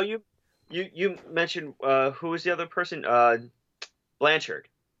 After that, no, you mentioned who was the other person? Blanchard.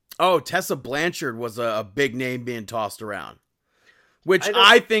 Oh, Tessa Blanchard was a big name being tossed around, which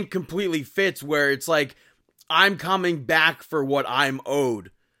I think completely fits, where it's like, I'm coming back for what I'm owed.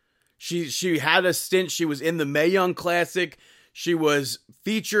 She had a stint. She was in the Mae Young Classic. She was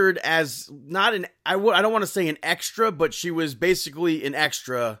featured as I don't want to say an extra, but she was basically an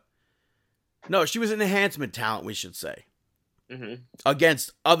extra. No, she was an enhancement talent, we should say,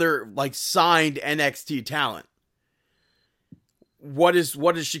 against other like signed NXT talent. What is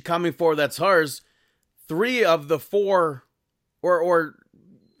she coming for? That's hers. 3 of the 4, 3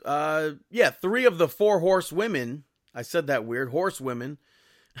 of the 4 horsewomen. I said that weird, horsewomen.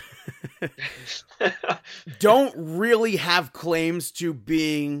 Don't really have claims to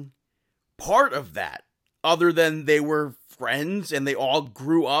being part of that, other than they were friends and they all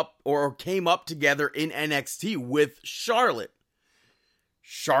grew up or came up together in NXT with Charlotte.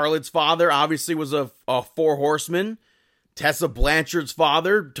 Charlotte's father obviously was a 4 horseman. Tessa Blanchard's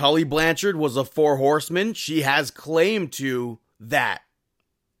father, Tully Blanchard, was a 4 horseman. She has claim to that.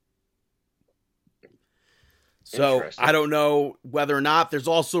 So I don't know whether or not. There's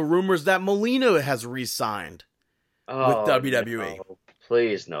also rumors that Melina has re-signed with WWE. No,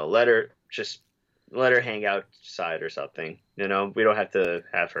 please, no. Let her hang outside or something. We don't have to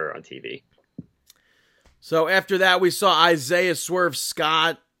have her on TV. So after that, we saw Isaiah Swerve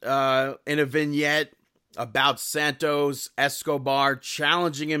Scott in a vignette about Santos Escobar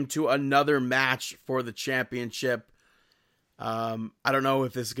challenging him to another match for the championship. I don't know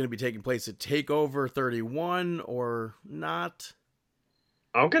if this is going to be taking place at TakeOver 31 or not.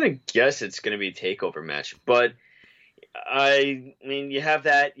 I'm going to guess it's going to be a TakeOver match, but I mean, you had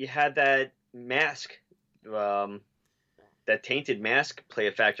that mask, that tainted mask play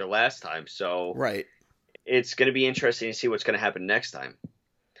a factor last time. So right. It's going to be interesting to see what's going to happen next time.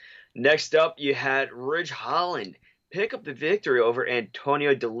 Next up, you had Ridge Holland pick up the victory over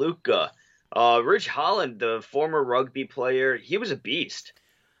Antonio DeLuca. Ridge Holland, the former rugby player, he was a beast.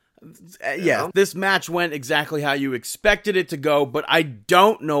 Yeah, this match went exactly how you expected it to go, but I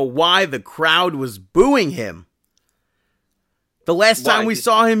don't know why the crowd was booing him. The last time we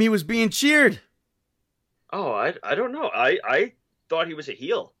saw him, he was being cheered. Oh, I don't know. I thought he was a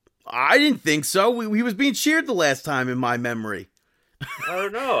heel. I didn't think so. He was being cheered the last time in my memory. I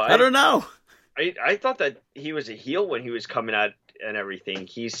don't know. I don't know. I thought that he was a heel when he was coming out and everything.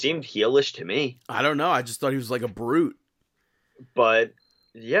 He seemed heelish to me. I don't know. I just thought he was like a brute. But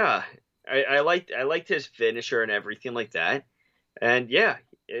yeah, I liked his finisher and everything like that. And yeah,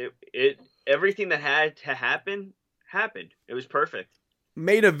 it everything that had to happen happened. It was perfect.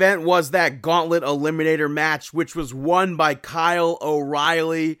 Main event was that Gauntlet Eliminator match, which was won by Kyle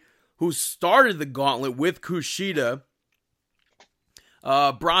O'Reilly, who started the Gauntlet with Kushida.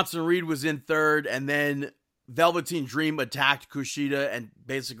 Bronson Reed was in third, and then Velveteen Dream attacked Kushida and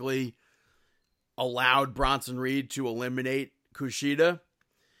basically allowed Bronson Reed to eliminate Kushida.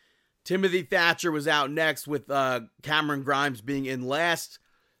 Timothy Thatcher was out next with Cameron Grimes being in last.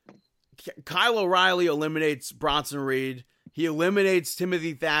 Kyle O'Reilly eliminates Bronson Reed. He eliminates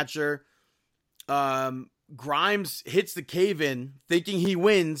Timothy Thatcher. Grimes hits the cave-in thinking he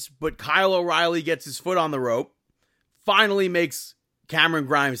wins, but Kyle O'Reilly gets his foot on the rope. Finally makes Cameron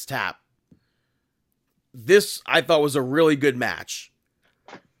Grimes tap. This, I thought, was a really good match.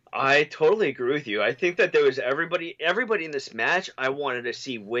 I totally agree with you. I think that there was everybody in this match I wanted to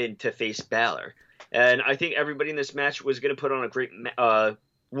see win to face Balor. And I think everybody in this match was going to put on a great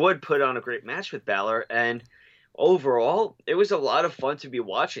match with Balor. And overall, it was a lot of fun to be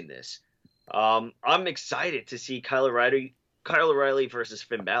watching this. I'm excited to see Kyle O'Reilly versus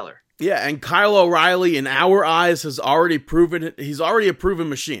Finn Balor. Yeah, and Kyle O'Reilly, in our eyes, he's already a proven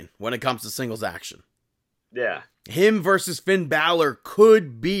machine when it comes to singles action. Yeah. Him versus Finn Balor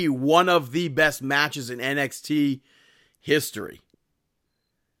could be one of the best matches in NXT history.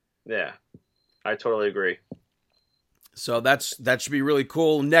 Yeah, I totally agree. So that should be really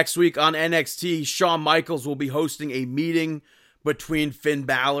cool. Next week on NXT, Shawn Michaels will be hosting a meeting between Finn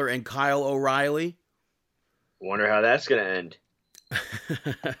Balor and Kyle O'Reilly. Wonder how that's going to end.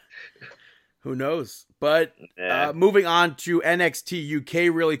 Who knows? But Yeah. moving on to NXT UK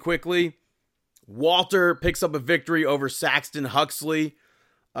really quickly. Walter picks up a victory over Saxton Huxley.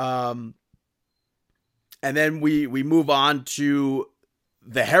 And then we move on to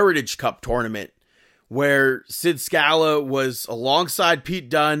the Heritage Cup tournament, where Sid Scala was alongside Pete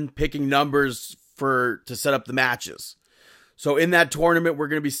Dunne picking numbers to set up the matches. So in that tournament, we're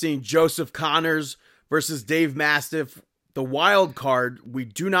going to be seeing Joseph Connors versus Dave Mastiff. The wild card, we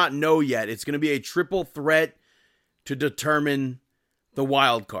do not know yet. It's going to be a triple threat to determine the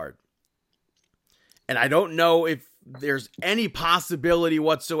wild card. And I don't know if there's any possibility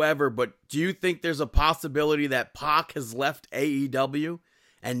whatsoever, but do you think there's a possibility that Pac has left AEW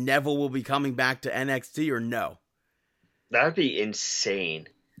and Neville will be coming back to NXT, or no? That'd be insane.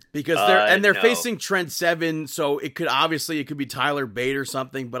 Because they're facing Trent Seven, so it could be Tyler Bate or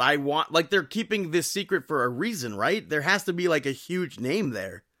something, but they're keeping this secret for a reason, right? There has to be like a huge name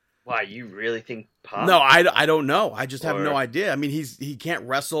there. Why, you really think Pac? No, I don't know. I just have no idea. I mean, he can't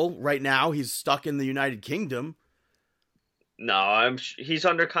wrestle right now. He's stuck in the United Kingdom. No, he's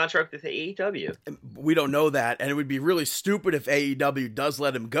under contract with AEW. We don't know that, and it would be really stupid if AEW does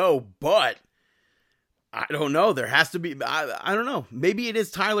let him go, but I don't know. There has to be. I don't know. Maybe it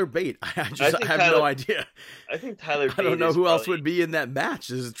is Tyler Bate. I have no idea. I think Tyler Bate. I don't know who else would be in that match.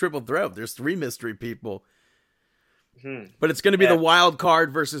 This is a triple threat. There's 3 mystery people. But it's going to be the wild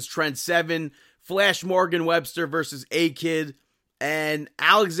card versus Trent Seven, Flash Morgan Webster versus A-Kid, and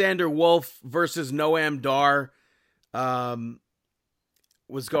Alexander Wolf versus Noam Dar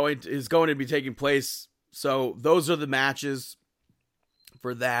is going to be taking place. So those are the matches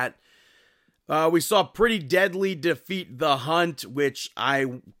for that. We saw Pretty Deadly defeat The Hunt, which I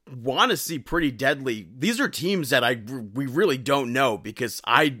want to see Pretty Deadly. These are teams that we really don't know because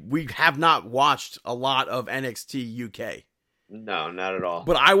we have not watched a lot of NXT UK. No, not at all.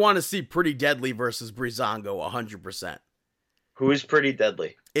 But I want to see Pretty Deadly versus Breezango 100%. Who is Pretty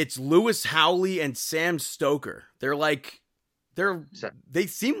Deadly? It's Lewis Howley and Sam Stoker. They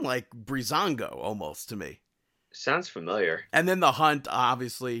seem like Breezango almost to me. Sounds familiar. And then The Hunt,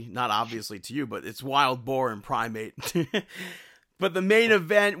 obviously, not obviously to you, but it's Wild Boar and Primate. But the main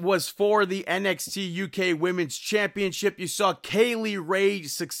event was for the NXT UK Women's Championship. You saw Kaylee Ray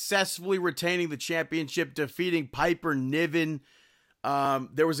successfully retaining the championship, defeating Piper Niven.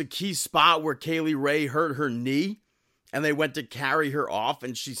 There was a key spot where Kaylee Ray hurt her knee, and they went to carry her off,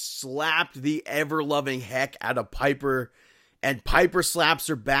 and she slapped the ever-loving heck out of Piper, and Piper slaps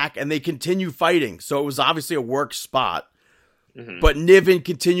her back, and they continue fighting. So it was obviously a work spot. Mm-hmm. But Niven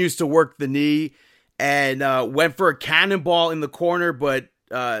continues to work the knee and went for a cannonball in the corner, but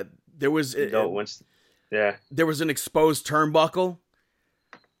there was an exposed turnbuckle,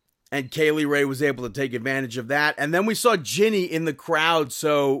 and Kaylee Ray was able to take advantage of that. And then we saw Ginny in the crowd,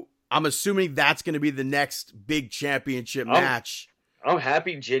 so I'm assuming that's going to be the next big championship match. I'm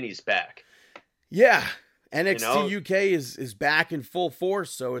happy Ginny's back. Yeah. NXT UK is back in full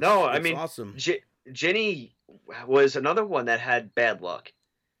force, so it's awesome. Ginny was another one that had bad luck.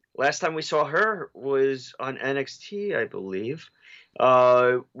 Last time we saw her was on NXT, I believe,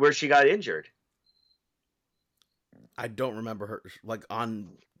 where she got injured. I don't remember her on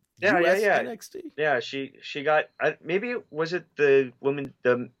US NXT. Yeah, she got maybe was it the women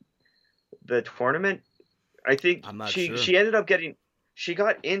the tournament? I think I'm not sure. She ended up she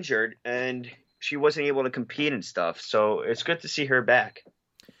got injured and she wasn't able to compete and stuff, so it's good to see her back.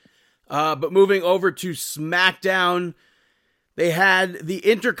 But moving over to SmackDown, they had the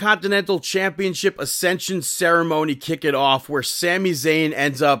Intercontinental Championship Ascension ceremony kick it off, where Sami Zayn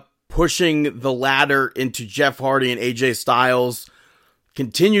ends up pushing the ladder into Jeff Hardy, and AJ Styles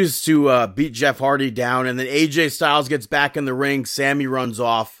continues to beat Jeff Hardy down, and then AJ Styles gets back in the ring. Sami runs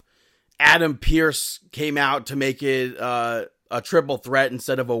off. Adam Pearce came out to make it a triple threat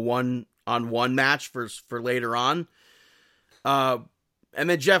instead of a one-on-one match for later on. And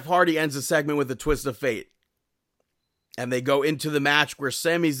then Jeff Hardy ends the segment with a twist of fate. And they go into the match where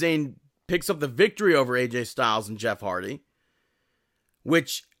Sami Zayn picks up the victory over AJ Styles and Jeff Hardy,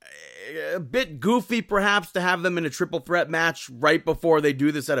 which a bit goofy perhaps to have them in a triple threat match right before they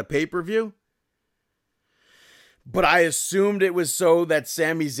do this at a pay-per-view. But I assumed it was so that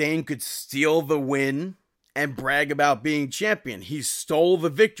Sami Zayn could steal the win and brag about being champion. He stole the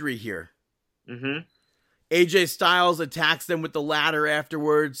victory here. Mm-hmm. AJ Styles attacks them with the ladder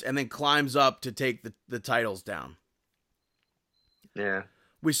afterwards and then climbs up to take the titles down. Yeah.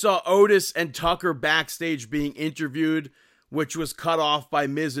 We saw Otis and Tucker backstage being interviewed, which was cut off by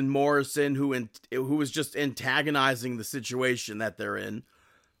Miz and Morrison, who was just antagonizing the situation that they're in.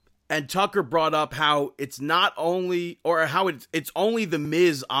 And Tucker brought up how it's not only, or how it's only the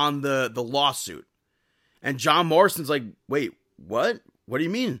Miz on the lawsuit. And John Morrison's like, wait, what? What do you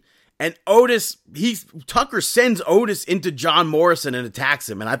mean? And Tucker sends Otis into John Morrison and attacks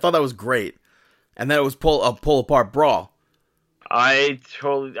him. And I thought that was great. And then it was a pull apart brawl. I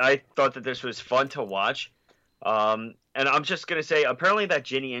thought that this was fun to watch. And I'm just going to say, apparently that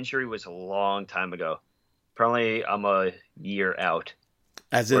Ginny injury was a long time ago. Apparently I'm a year out.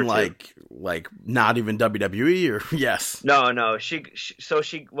 As in like not even WWE or yes? No. She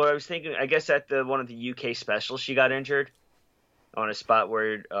what I was thinking, I guess at one of the UK specials, she got injured on a spot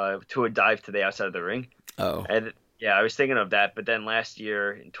where to a dive to the outside of the ring. Oh. And yeah, I was thinking of that. But then last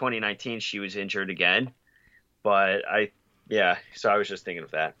year in 2019, she was injured again. But so I was just thinking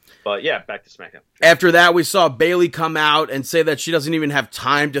of that. But yeah, back to SmackDown. After that, we saw Bayley come out and say that she doesn't even have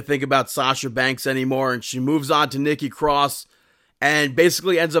time to think about Sasha Banks anymore. And she moves on to Nikki Cross and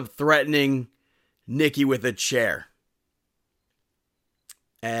basically ends up threatening Nikki with a chair.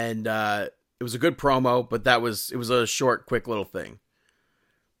 And it was a good promo, but it was a short, quick little thing.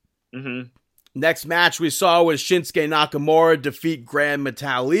 Mm-hmm. Next match we saw was Shinsuke Nakamura defeat Grand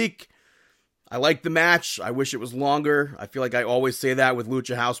Metalik. I like the match. I wish it was longer. I feel like I always say that with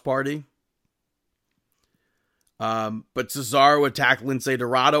Lucha House Party. But Cesaro attacked Lince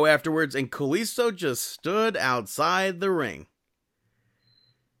Dorado afterwards, and Kalisto just stood outside the ring.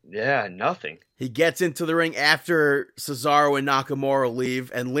 Yeah, nothing. He gets into the ring after Cesaro and Nakamura leave,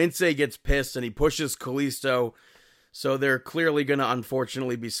 and Lince gets pissed, and he pushes Kalisto. So they're clearly going to,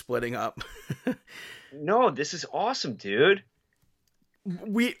 unfortunately, be splitting up. No, this is awesome, dude.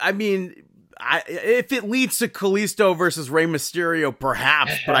 If it leads to Kalisto versus Rey Mysterio,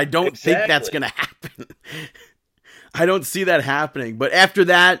 perhaps, but I don't think that's going to happen. I don't see that happening. But after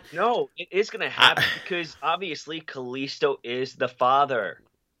that... No, it is going to happen because obviously Kalisto is the father.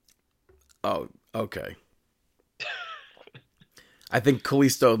 Oh, okay. I think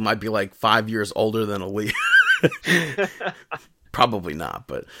Kalisto might be like 5 years older than Ali. Probably not,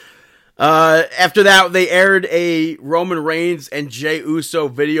 but... after that, they aired a Roman Reigns and Jey Uso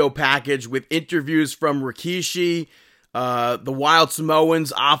video package with interviews from Rikishi, the Wild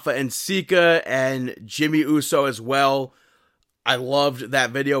Samoans, Alpha and Sika, and Jimmy Uso as well. I loved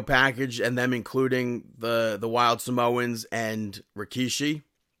that video package and them including the Wild Samoans and Rikishi.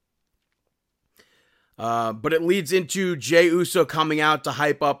 But it leads into Jey Uso coming out to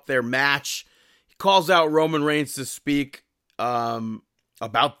hype up their match. He calls out Roman Reigns to speak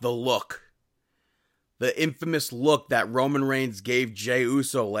about the look. The infamous look that Roman Reigns gave Jey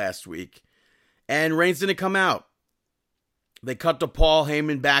Uso last week. And Reigns didn't come out. They cut to Paul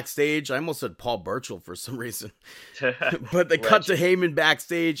Heyman backstage. I almost said Paul Burchill for some reason. But they cut to Heyman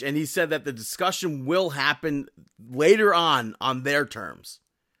backstage, and he said that the discussion will happen later on their terms.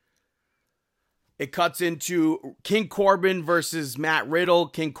 It cuts into King Corbin versus Matt Riddle.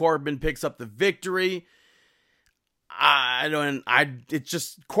 King Corbin picks up the victory.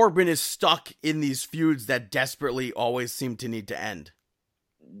 Corbin is stuck in these feuds that desperately always seem to need to end.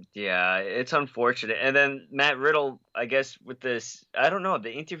 Yeah, it's unfortunate. And then Matt Riddle, I guess with this, I don't know,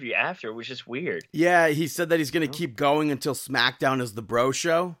 the interview after was just weird. Yeah, he said that he's going to keep going until SmackDown is the bro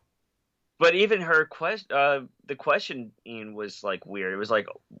show. But even her the question, Ian, was like weird. It was like,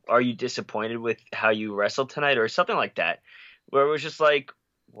 are you disappointed with how you wrestled tonight or something like that? Where it was just like,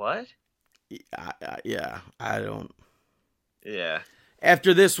 what? I don't. Yeah.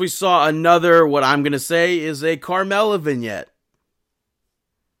 After this, we saw another, what I'm going to say is a Carmella vignette.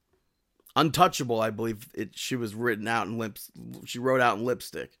 Untouchable, I believe she was written out in she wrote out in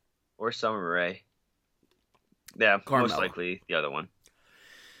lipstick. Or Summer Rae. Yeah, Carmella. Most likely the other one.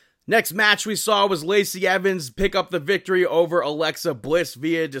 Next match we saw was Lacey Evans pick up the victory over Alexa Bliss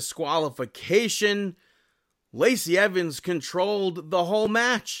via disqualification. Lacey Evans controlled the whole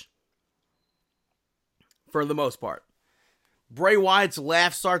match. For the most part. Bray Wyatt's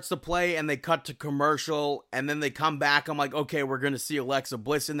laugh starts to play, and they cut to commercial, and then they come back. I'm like, okay, we're going to see Alexa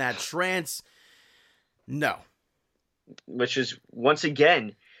Bliss in that trance. No. Which is, once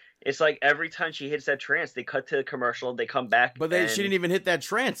again, it's like every time she hits that trance, they cut to the commercial, they come back. But she didn't even hit that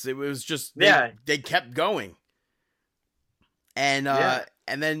trance. It was just, they kept going. And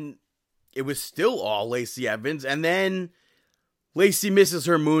then it was still all Lacey Evans, and then Lacey misses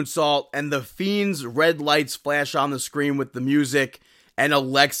her moonsault, and the Fiend's red lights flash on the screen with the music, and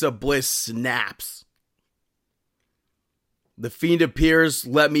Alexa Bliss snaps. The Fiend appears,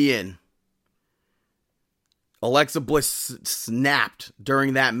 let me in. Alexa Bliss snapped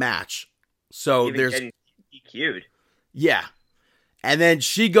during that match. So Even there's getting DQ'd. yeah. And then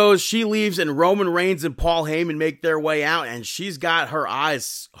she leaves, and Roman Reigns and Paul Heyman make their way out, and she's got her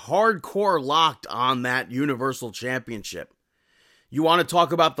eyes hardcore locked on that Universal Championship. You want to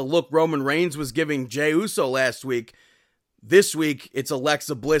talk about the look Roman Reigns was giving Jey Uso last week? This week, it's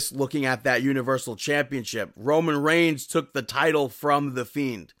Alexa Bliss looking at that Universal Championship. Roman Reigns took the title from The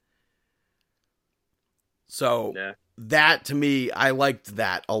Fiend. So, that, to me, I liked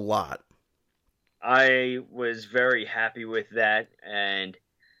that a lot. I was very happy with that, and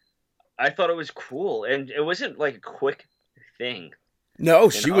I thought it was cool. And it wasn't like a quick thing. No,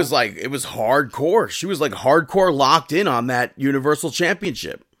 she was like, it was hardcore. She was like hardcore locked in on that Universal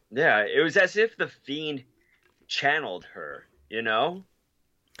Championship. Yeah, it was as if the Fiend channeled her, you know?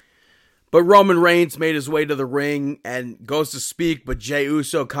 But Roman Reigns made his way to the ring and goes to speak, but Jey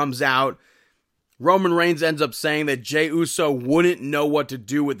Uso comes out. Roman Reigns ends up saying that Jey Uso wouldn't know what to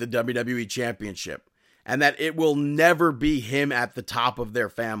do with the WWE Championship, and that it will never be him at the top of their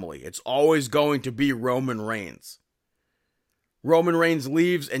family. It's always going to be Roman Reigns. Roman Reigns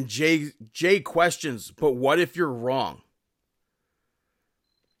leaves, and Jey questions, but what if you're wrong?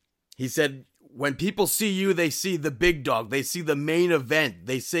 He said, when people see you, they see the big dog. They see the main event.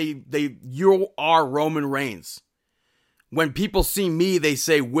 They say you are Roman Reigns. When people see me, they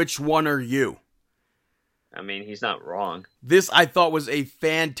say, which one are you? I mean, he's not wrong. This, I thought, was a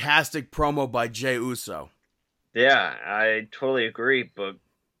fantastic promo by Jey Uso. Yeah, I totally agree. But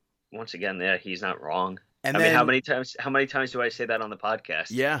once again, yeah, he's not wrong. And I then, mean, how many times do I say that on the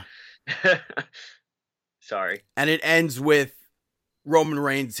podcast? Yeah. Sorry. And it ends with Roman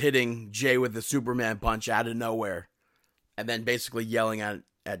Reigns hitting Jey with the Superman punch out of nowhere. And then basically yelling at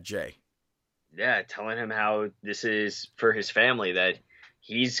Jey. Yeah, telling him how this is for his family, that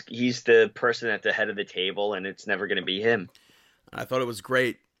he's the person at the head of the table, and it's never going to be him. I thought it was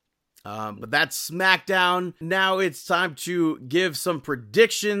great. But that's SmackDown. Now it's time to give some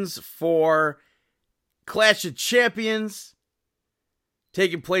predictions for Clash of Champions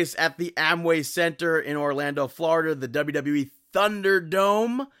taking place at the Amway Center in Orlando, Florida, the WWE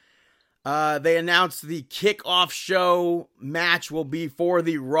Thunderdome. They announced the kickoff show match will be for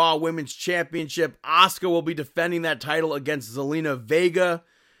the Raw Women's Championship. Asuka will be defending that title against Zelina Vega.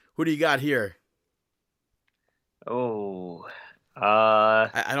 Who do you got here? Oh,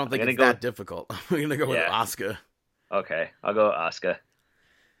 I don't think it's that difficult. I'm going to go with Asuka. Okay, I'll go with Asuka.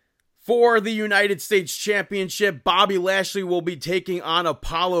 For the United States Championship, Bobby Lashley will be taking on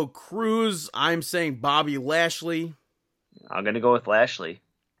Apollo Crews. I'm saying Bobby Lashley. I'm going to go with Lashley.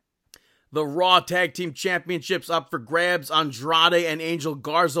 The Raw Tag Team Championships up for grabs. Andrade and Angel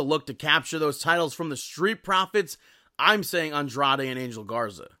Garza look to capture those titles from the Street Profits. I'm saying Andrade and Angel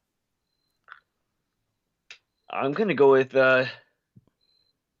Garza. I'm going to go with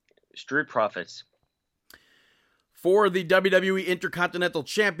Street Profits. For the WWE Intercontinental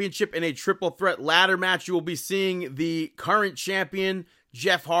Championship in a triple threat ladder match, you will be seeing the current champion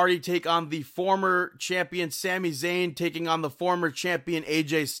Jeff Hardy take on the former champion Sami Zayn, taking on the former champion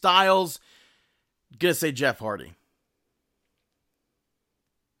AJ Styles. Gonna say Jeff Hardy.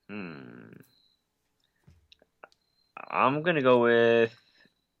 I'm gonna go with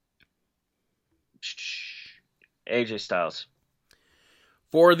AJ Styles.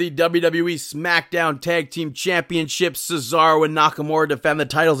 For the WWE SmackDown Tag Team Championship, Cesaro and Nakamura defend the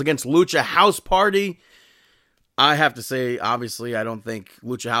titles against Lucha House Party. I have to say, obviously, I don't think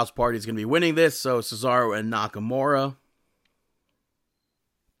Lucha House Party is going to be winning this, so Cesaro and Nakamura.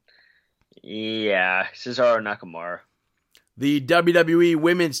 Yeah, Cesaro and Nakamura. The WWE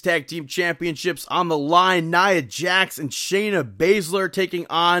Women's Tag Team Championships on the line. Nia Jax and Shayna Baszler taking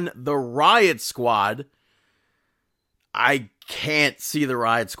on the Riot Squad. I can't see the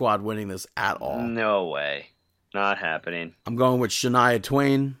Riot Squad winning this at all. No way. Not happening. I'm going with Shania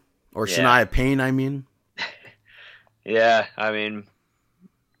Twain. Or Shania Payne, I mean. Yeah, I mean,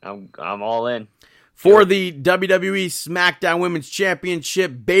 I'm all in. For the WWE SmackDown Women's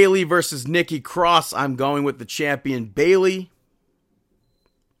Championship, Bayley versus Nikki Cross. I'm going with the champion Bayley.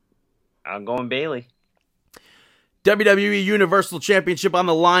 I'm going Bayley. WWE Universal Championship on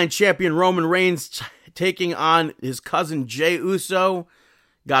the line. Champion Roman Reigns taking on his cousin Jey Uso.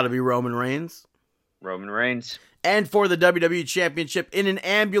 Gotta be Roman Reigns. Roman Reigns. And for the WWE Championship, in an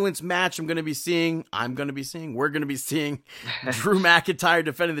ambulance match, we're going to be seeing Drew McIntyre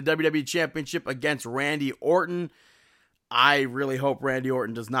defending the WWE Championship against Randy Orton. I really hope Randy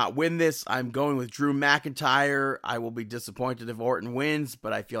Orton does not win this. I'm going with Drew McIntyre. I will be disappointed if Orton wins,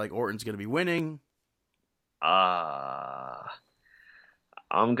 but I feel like Orton's going to be winning. I'm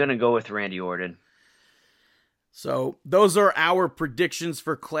going to go with Randy Orton. So those are our predictions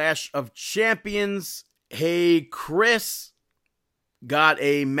for Clash of Champions. Hey, Chris, got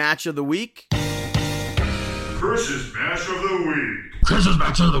a match of the week? Chris's match of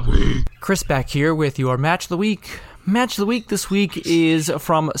the week. Chris back here with your match of the week. Match of the week this week is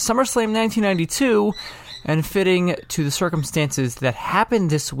from SummerSlam 1992, and fitting to the circumstances that happened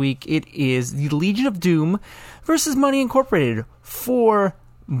this week, it is the Legion of Doom versus Money Incorporated for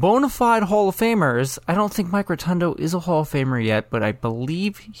bona fide Hall of Famers. I don't think Mike Rotundo is a Hall of Famer yet, but I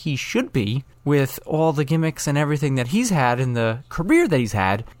believe he should be with all the gimmicks and everything that he's had in the career that he's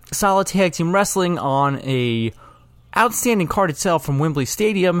had. Solid tag team wrestling on a outstanding card itself from Wembley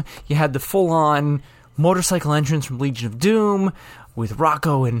Stadium. You had the full-on motorcycle entrance from Legion of Doom with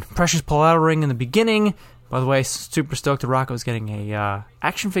Rocco and Precious Paul Ellering in the beginning. By the way, super stoked that Rocco's getting a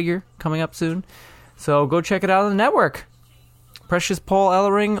action figure coming up soon. So go check it out on the network. Precious Paul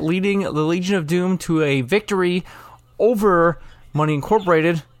Ellering leading the Legion of Doom to a victory over Money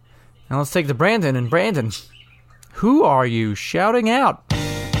Incorporated. Now let's take to Brandon. And Brandon, who are you shouting out?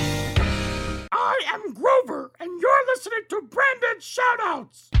 I am Grover, and you're listening to Brandon's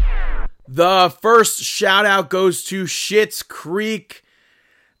Shoutouts. The first shout out goes to Schitt's Creek.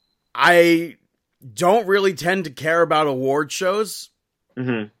 I don't really tend to care about award shows,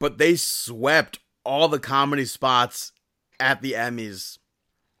 but they swept all the comedy spots at the Emmys,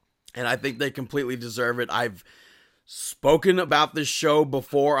 and I think they completely deserve it. I've spoken about this show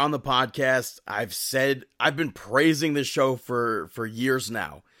before on the podcast. I've been praising this show for years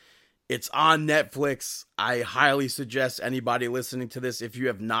now. It's on Netflix. I highly suggest anybody listening to this, if you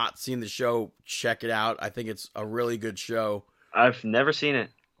have not seen the show, check it out. I think it's a really good show. I've never seen it.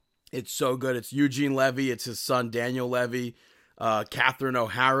 It's so good. It's Eugene Levy. It's his son, Daniel Levy. Catherine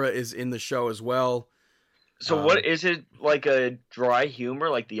O'Hara is in the show as well. So what is it, like a dry humor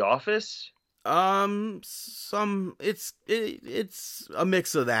like The Office? It's a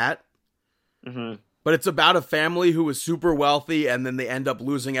mix of that. Mm-hmm. But it's about a family who is super wealthy, and then they end up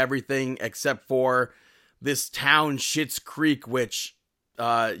losing everything except for this town, Schitt's Creek, which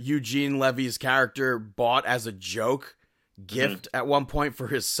Eugene Levy's character bought as a joke gift at one point for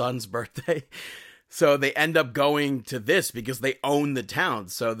his son's birthday. So they end up going to this because they own the town.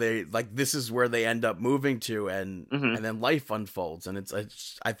 So this is where they end up moving to, and then life unfolds. And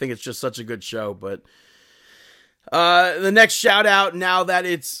I think it's just such a good show. But the next shout out, now that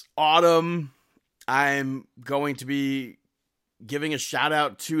it's autumn, I'm going to be giving a shout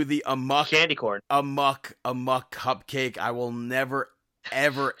out to the Amok Candy corn. Amok cupcake. I will never,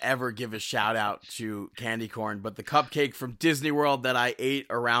 ever give a shout out to candy corn, but the cupcake from Disney World that I ate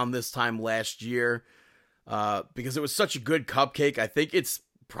around this time last year, because it was such a good cupcake. I think it's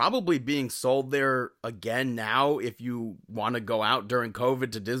probably being sold there again now if you want to go out during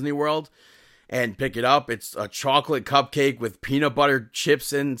COVID to Disney World and pick it up. It's a chocolate cupcake with peanut butter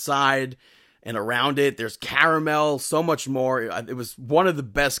chips inside. And around it, there's caramel, so much more. It was one of the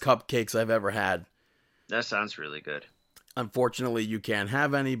best cupcakes I've ever had. That sounds really good. Unfortunately, you can't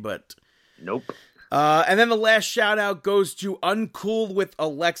have any, but... Nope. And then the last shout out goes to Uncooled with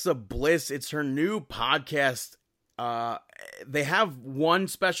Alexa Bliss. It's her new podcast. They have one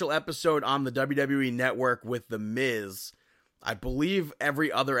special episode on the WWE Network with The Miz. I believe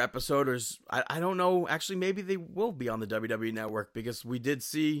every other episode is... I don't know. Actually, maybe they will be on the WWE Network because we did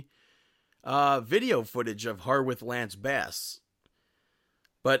see... video footage of her with Lance Bass.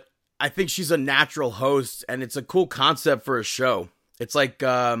 But I think she's a natural host, and it's a cool concept for a show. It's like,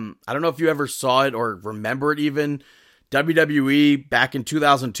 I don't know if you ever saw it or remember it even. WWE, back in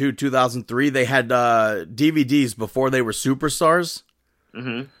 2002, 2003, they had DVDs before they were superstars.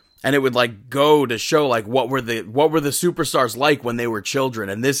 Mm-hmm. And it would like go to show like what were the superstars like when they were children.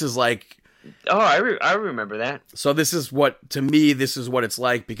 And this is like... Oh, I remember that. So this is what it's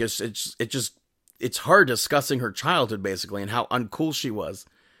like, because it's her discussing her childhood basically and how uncool she was.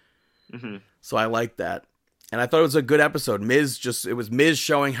 Mm-hmm. So I like that. And I thought it was a good episode. It was Miz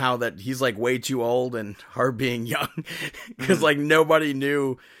showing how that he's like way too old and her being young because like nobody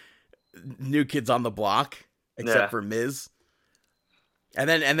knew New Kids on the Block except for Miz. And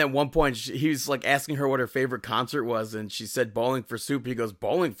then one point, he was like asking her what her favorite concert was, and she said Bowling for Soup. He goes,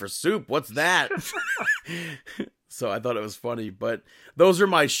 Bowling for Soup? What's that? So I thought it was funny. But those are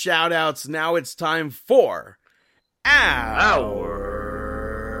my shout outs. Now it's time for our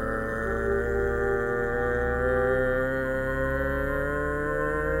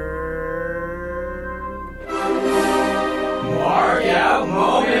Mark Out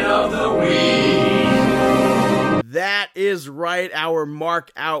Moment of the Week. That is right, our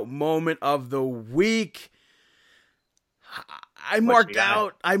Mark Out Moment of the Week. I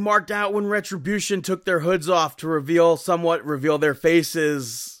marked out when Retribution took their hoods off to reveal their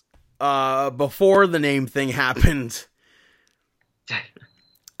faces before the name thing happened.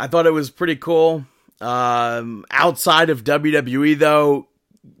 I thought it was pretty cool. Outside of WWE, though,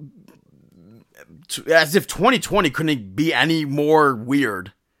 as if 2020 couldn't be any more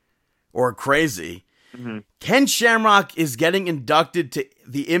weird or crazy. Mm-hmm. Ken Shamrock is getting inducted to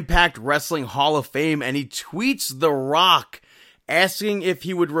the Impact Wrestling Hall of Fame, and he tweets The Rock asking if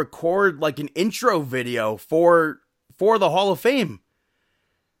he would record like an intro video for the Hall of Fame.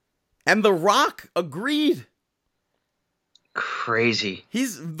 And The Rock agreed. Crazy.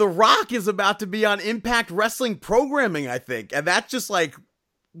 The Rock is about to be on Impact Wrestling programming, I think. And that's just like,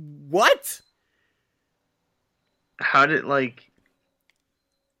 what? How did, like...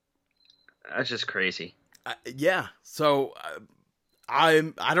 That's just crazy. Yeah. So I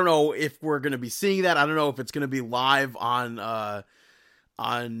don't know if we're going to be seeing that. I don't know if it's going to be live on a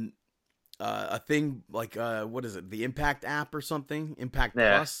thing like what is it? The Impact app or something? Impact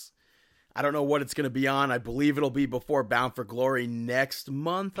Plus. I don't know what it's going to be on. I believe it'll be before Bound for Glory next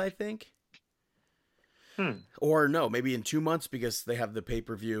month, I think. Or no, maybe in 2 months because they have the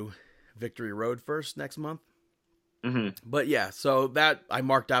pay-per-view Victory Road first next month. Mm-hmm. But yeah, so that I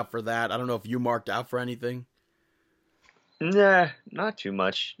marked out for that. I don't know if you marked out for anything. Nah, not too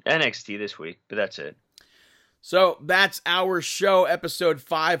much. NXT this week, but that's it. So that's our show, episode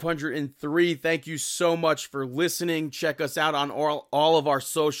 503. Thank you so much for listening. Check us out on all of our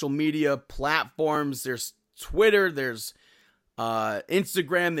social media platforms. There's Twitter, there's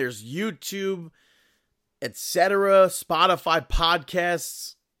Instagram, there's YouTube, etc. Spotify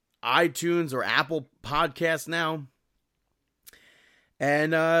podcasts, iTunes or Apple Podcasts now.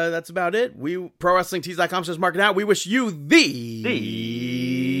 And that's about it. ProWrestlingTees.com says Markin Out. We wish you the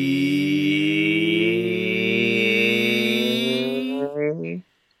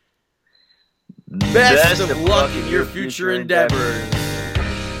best of luck in your future endeavors.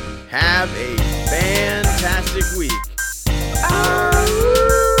 Have a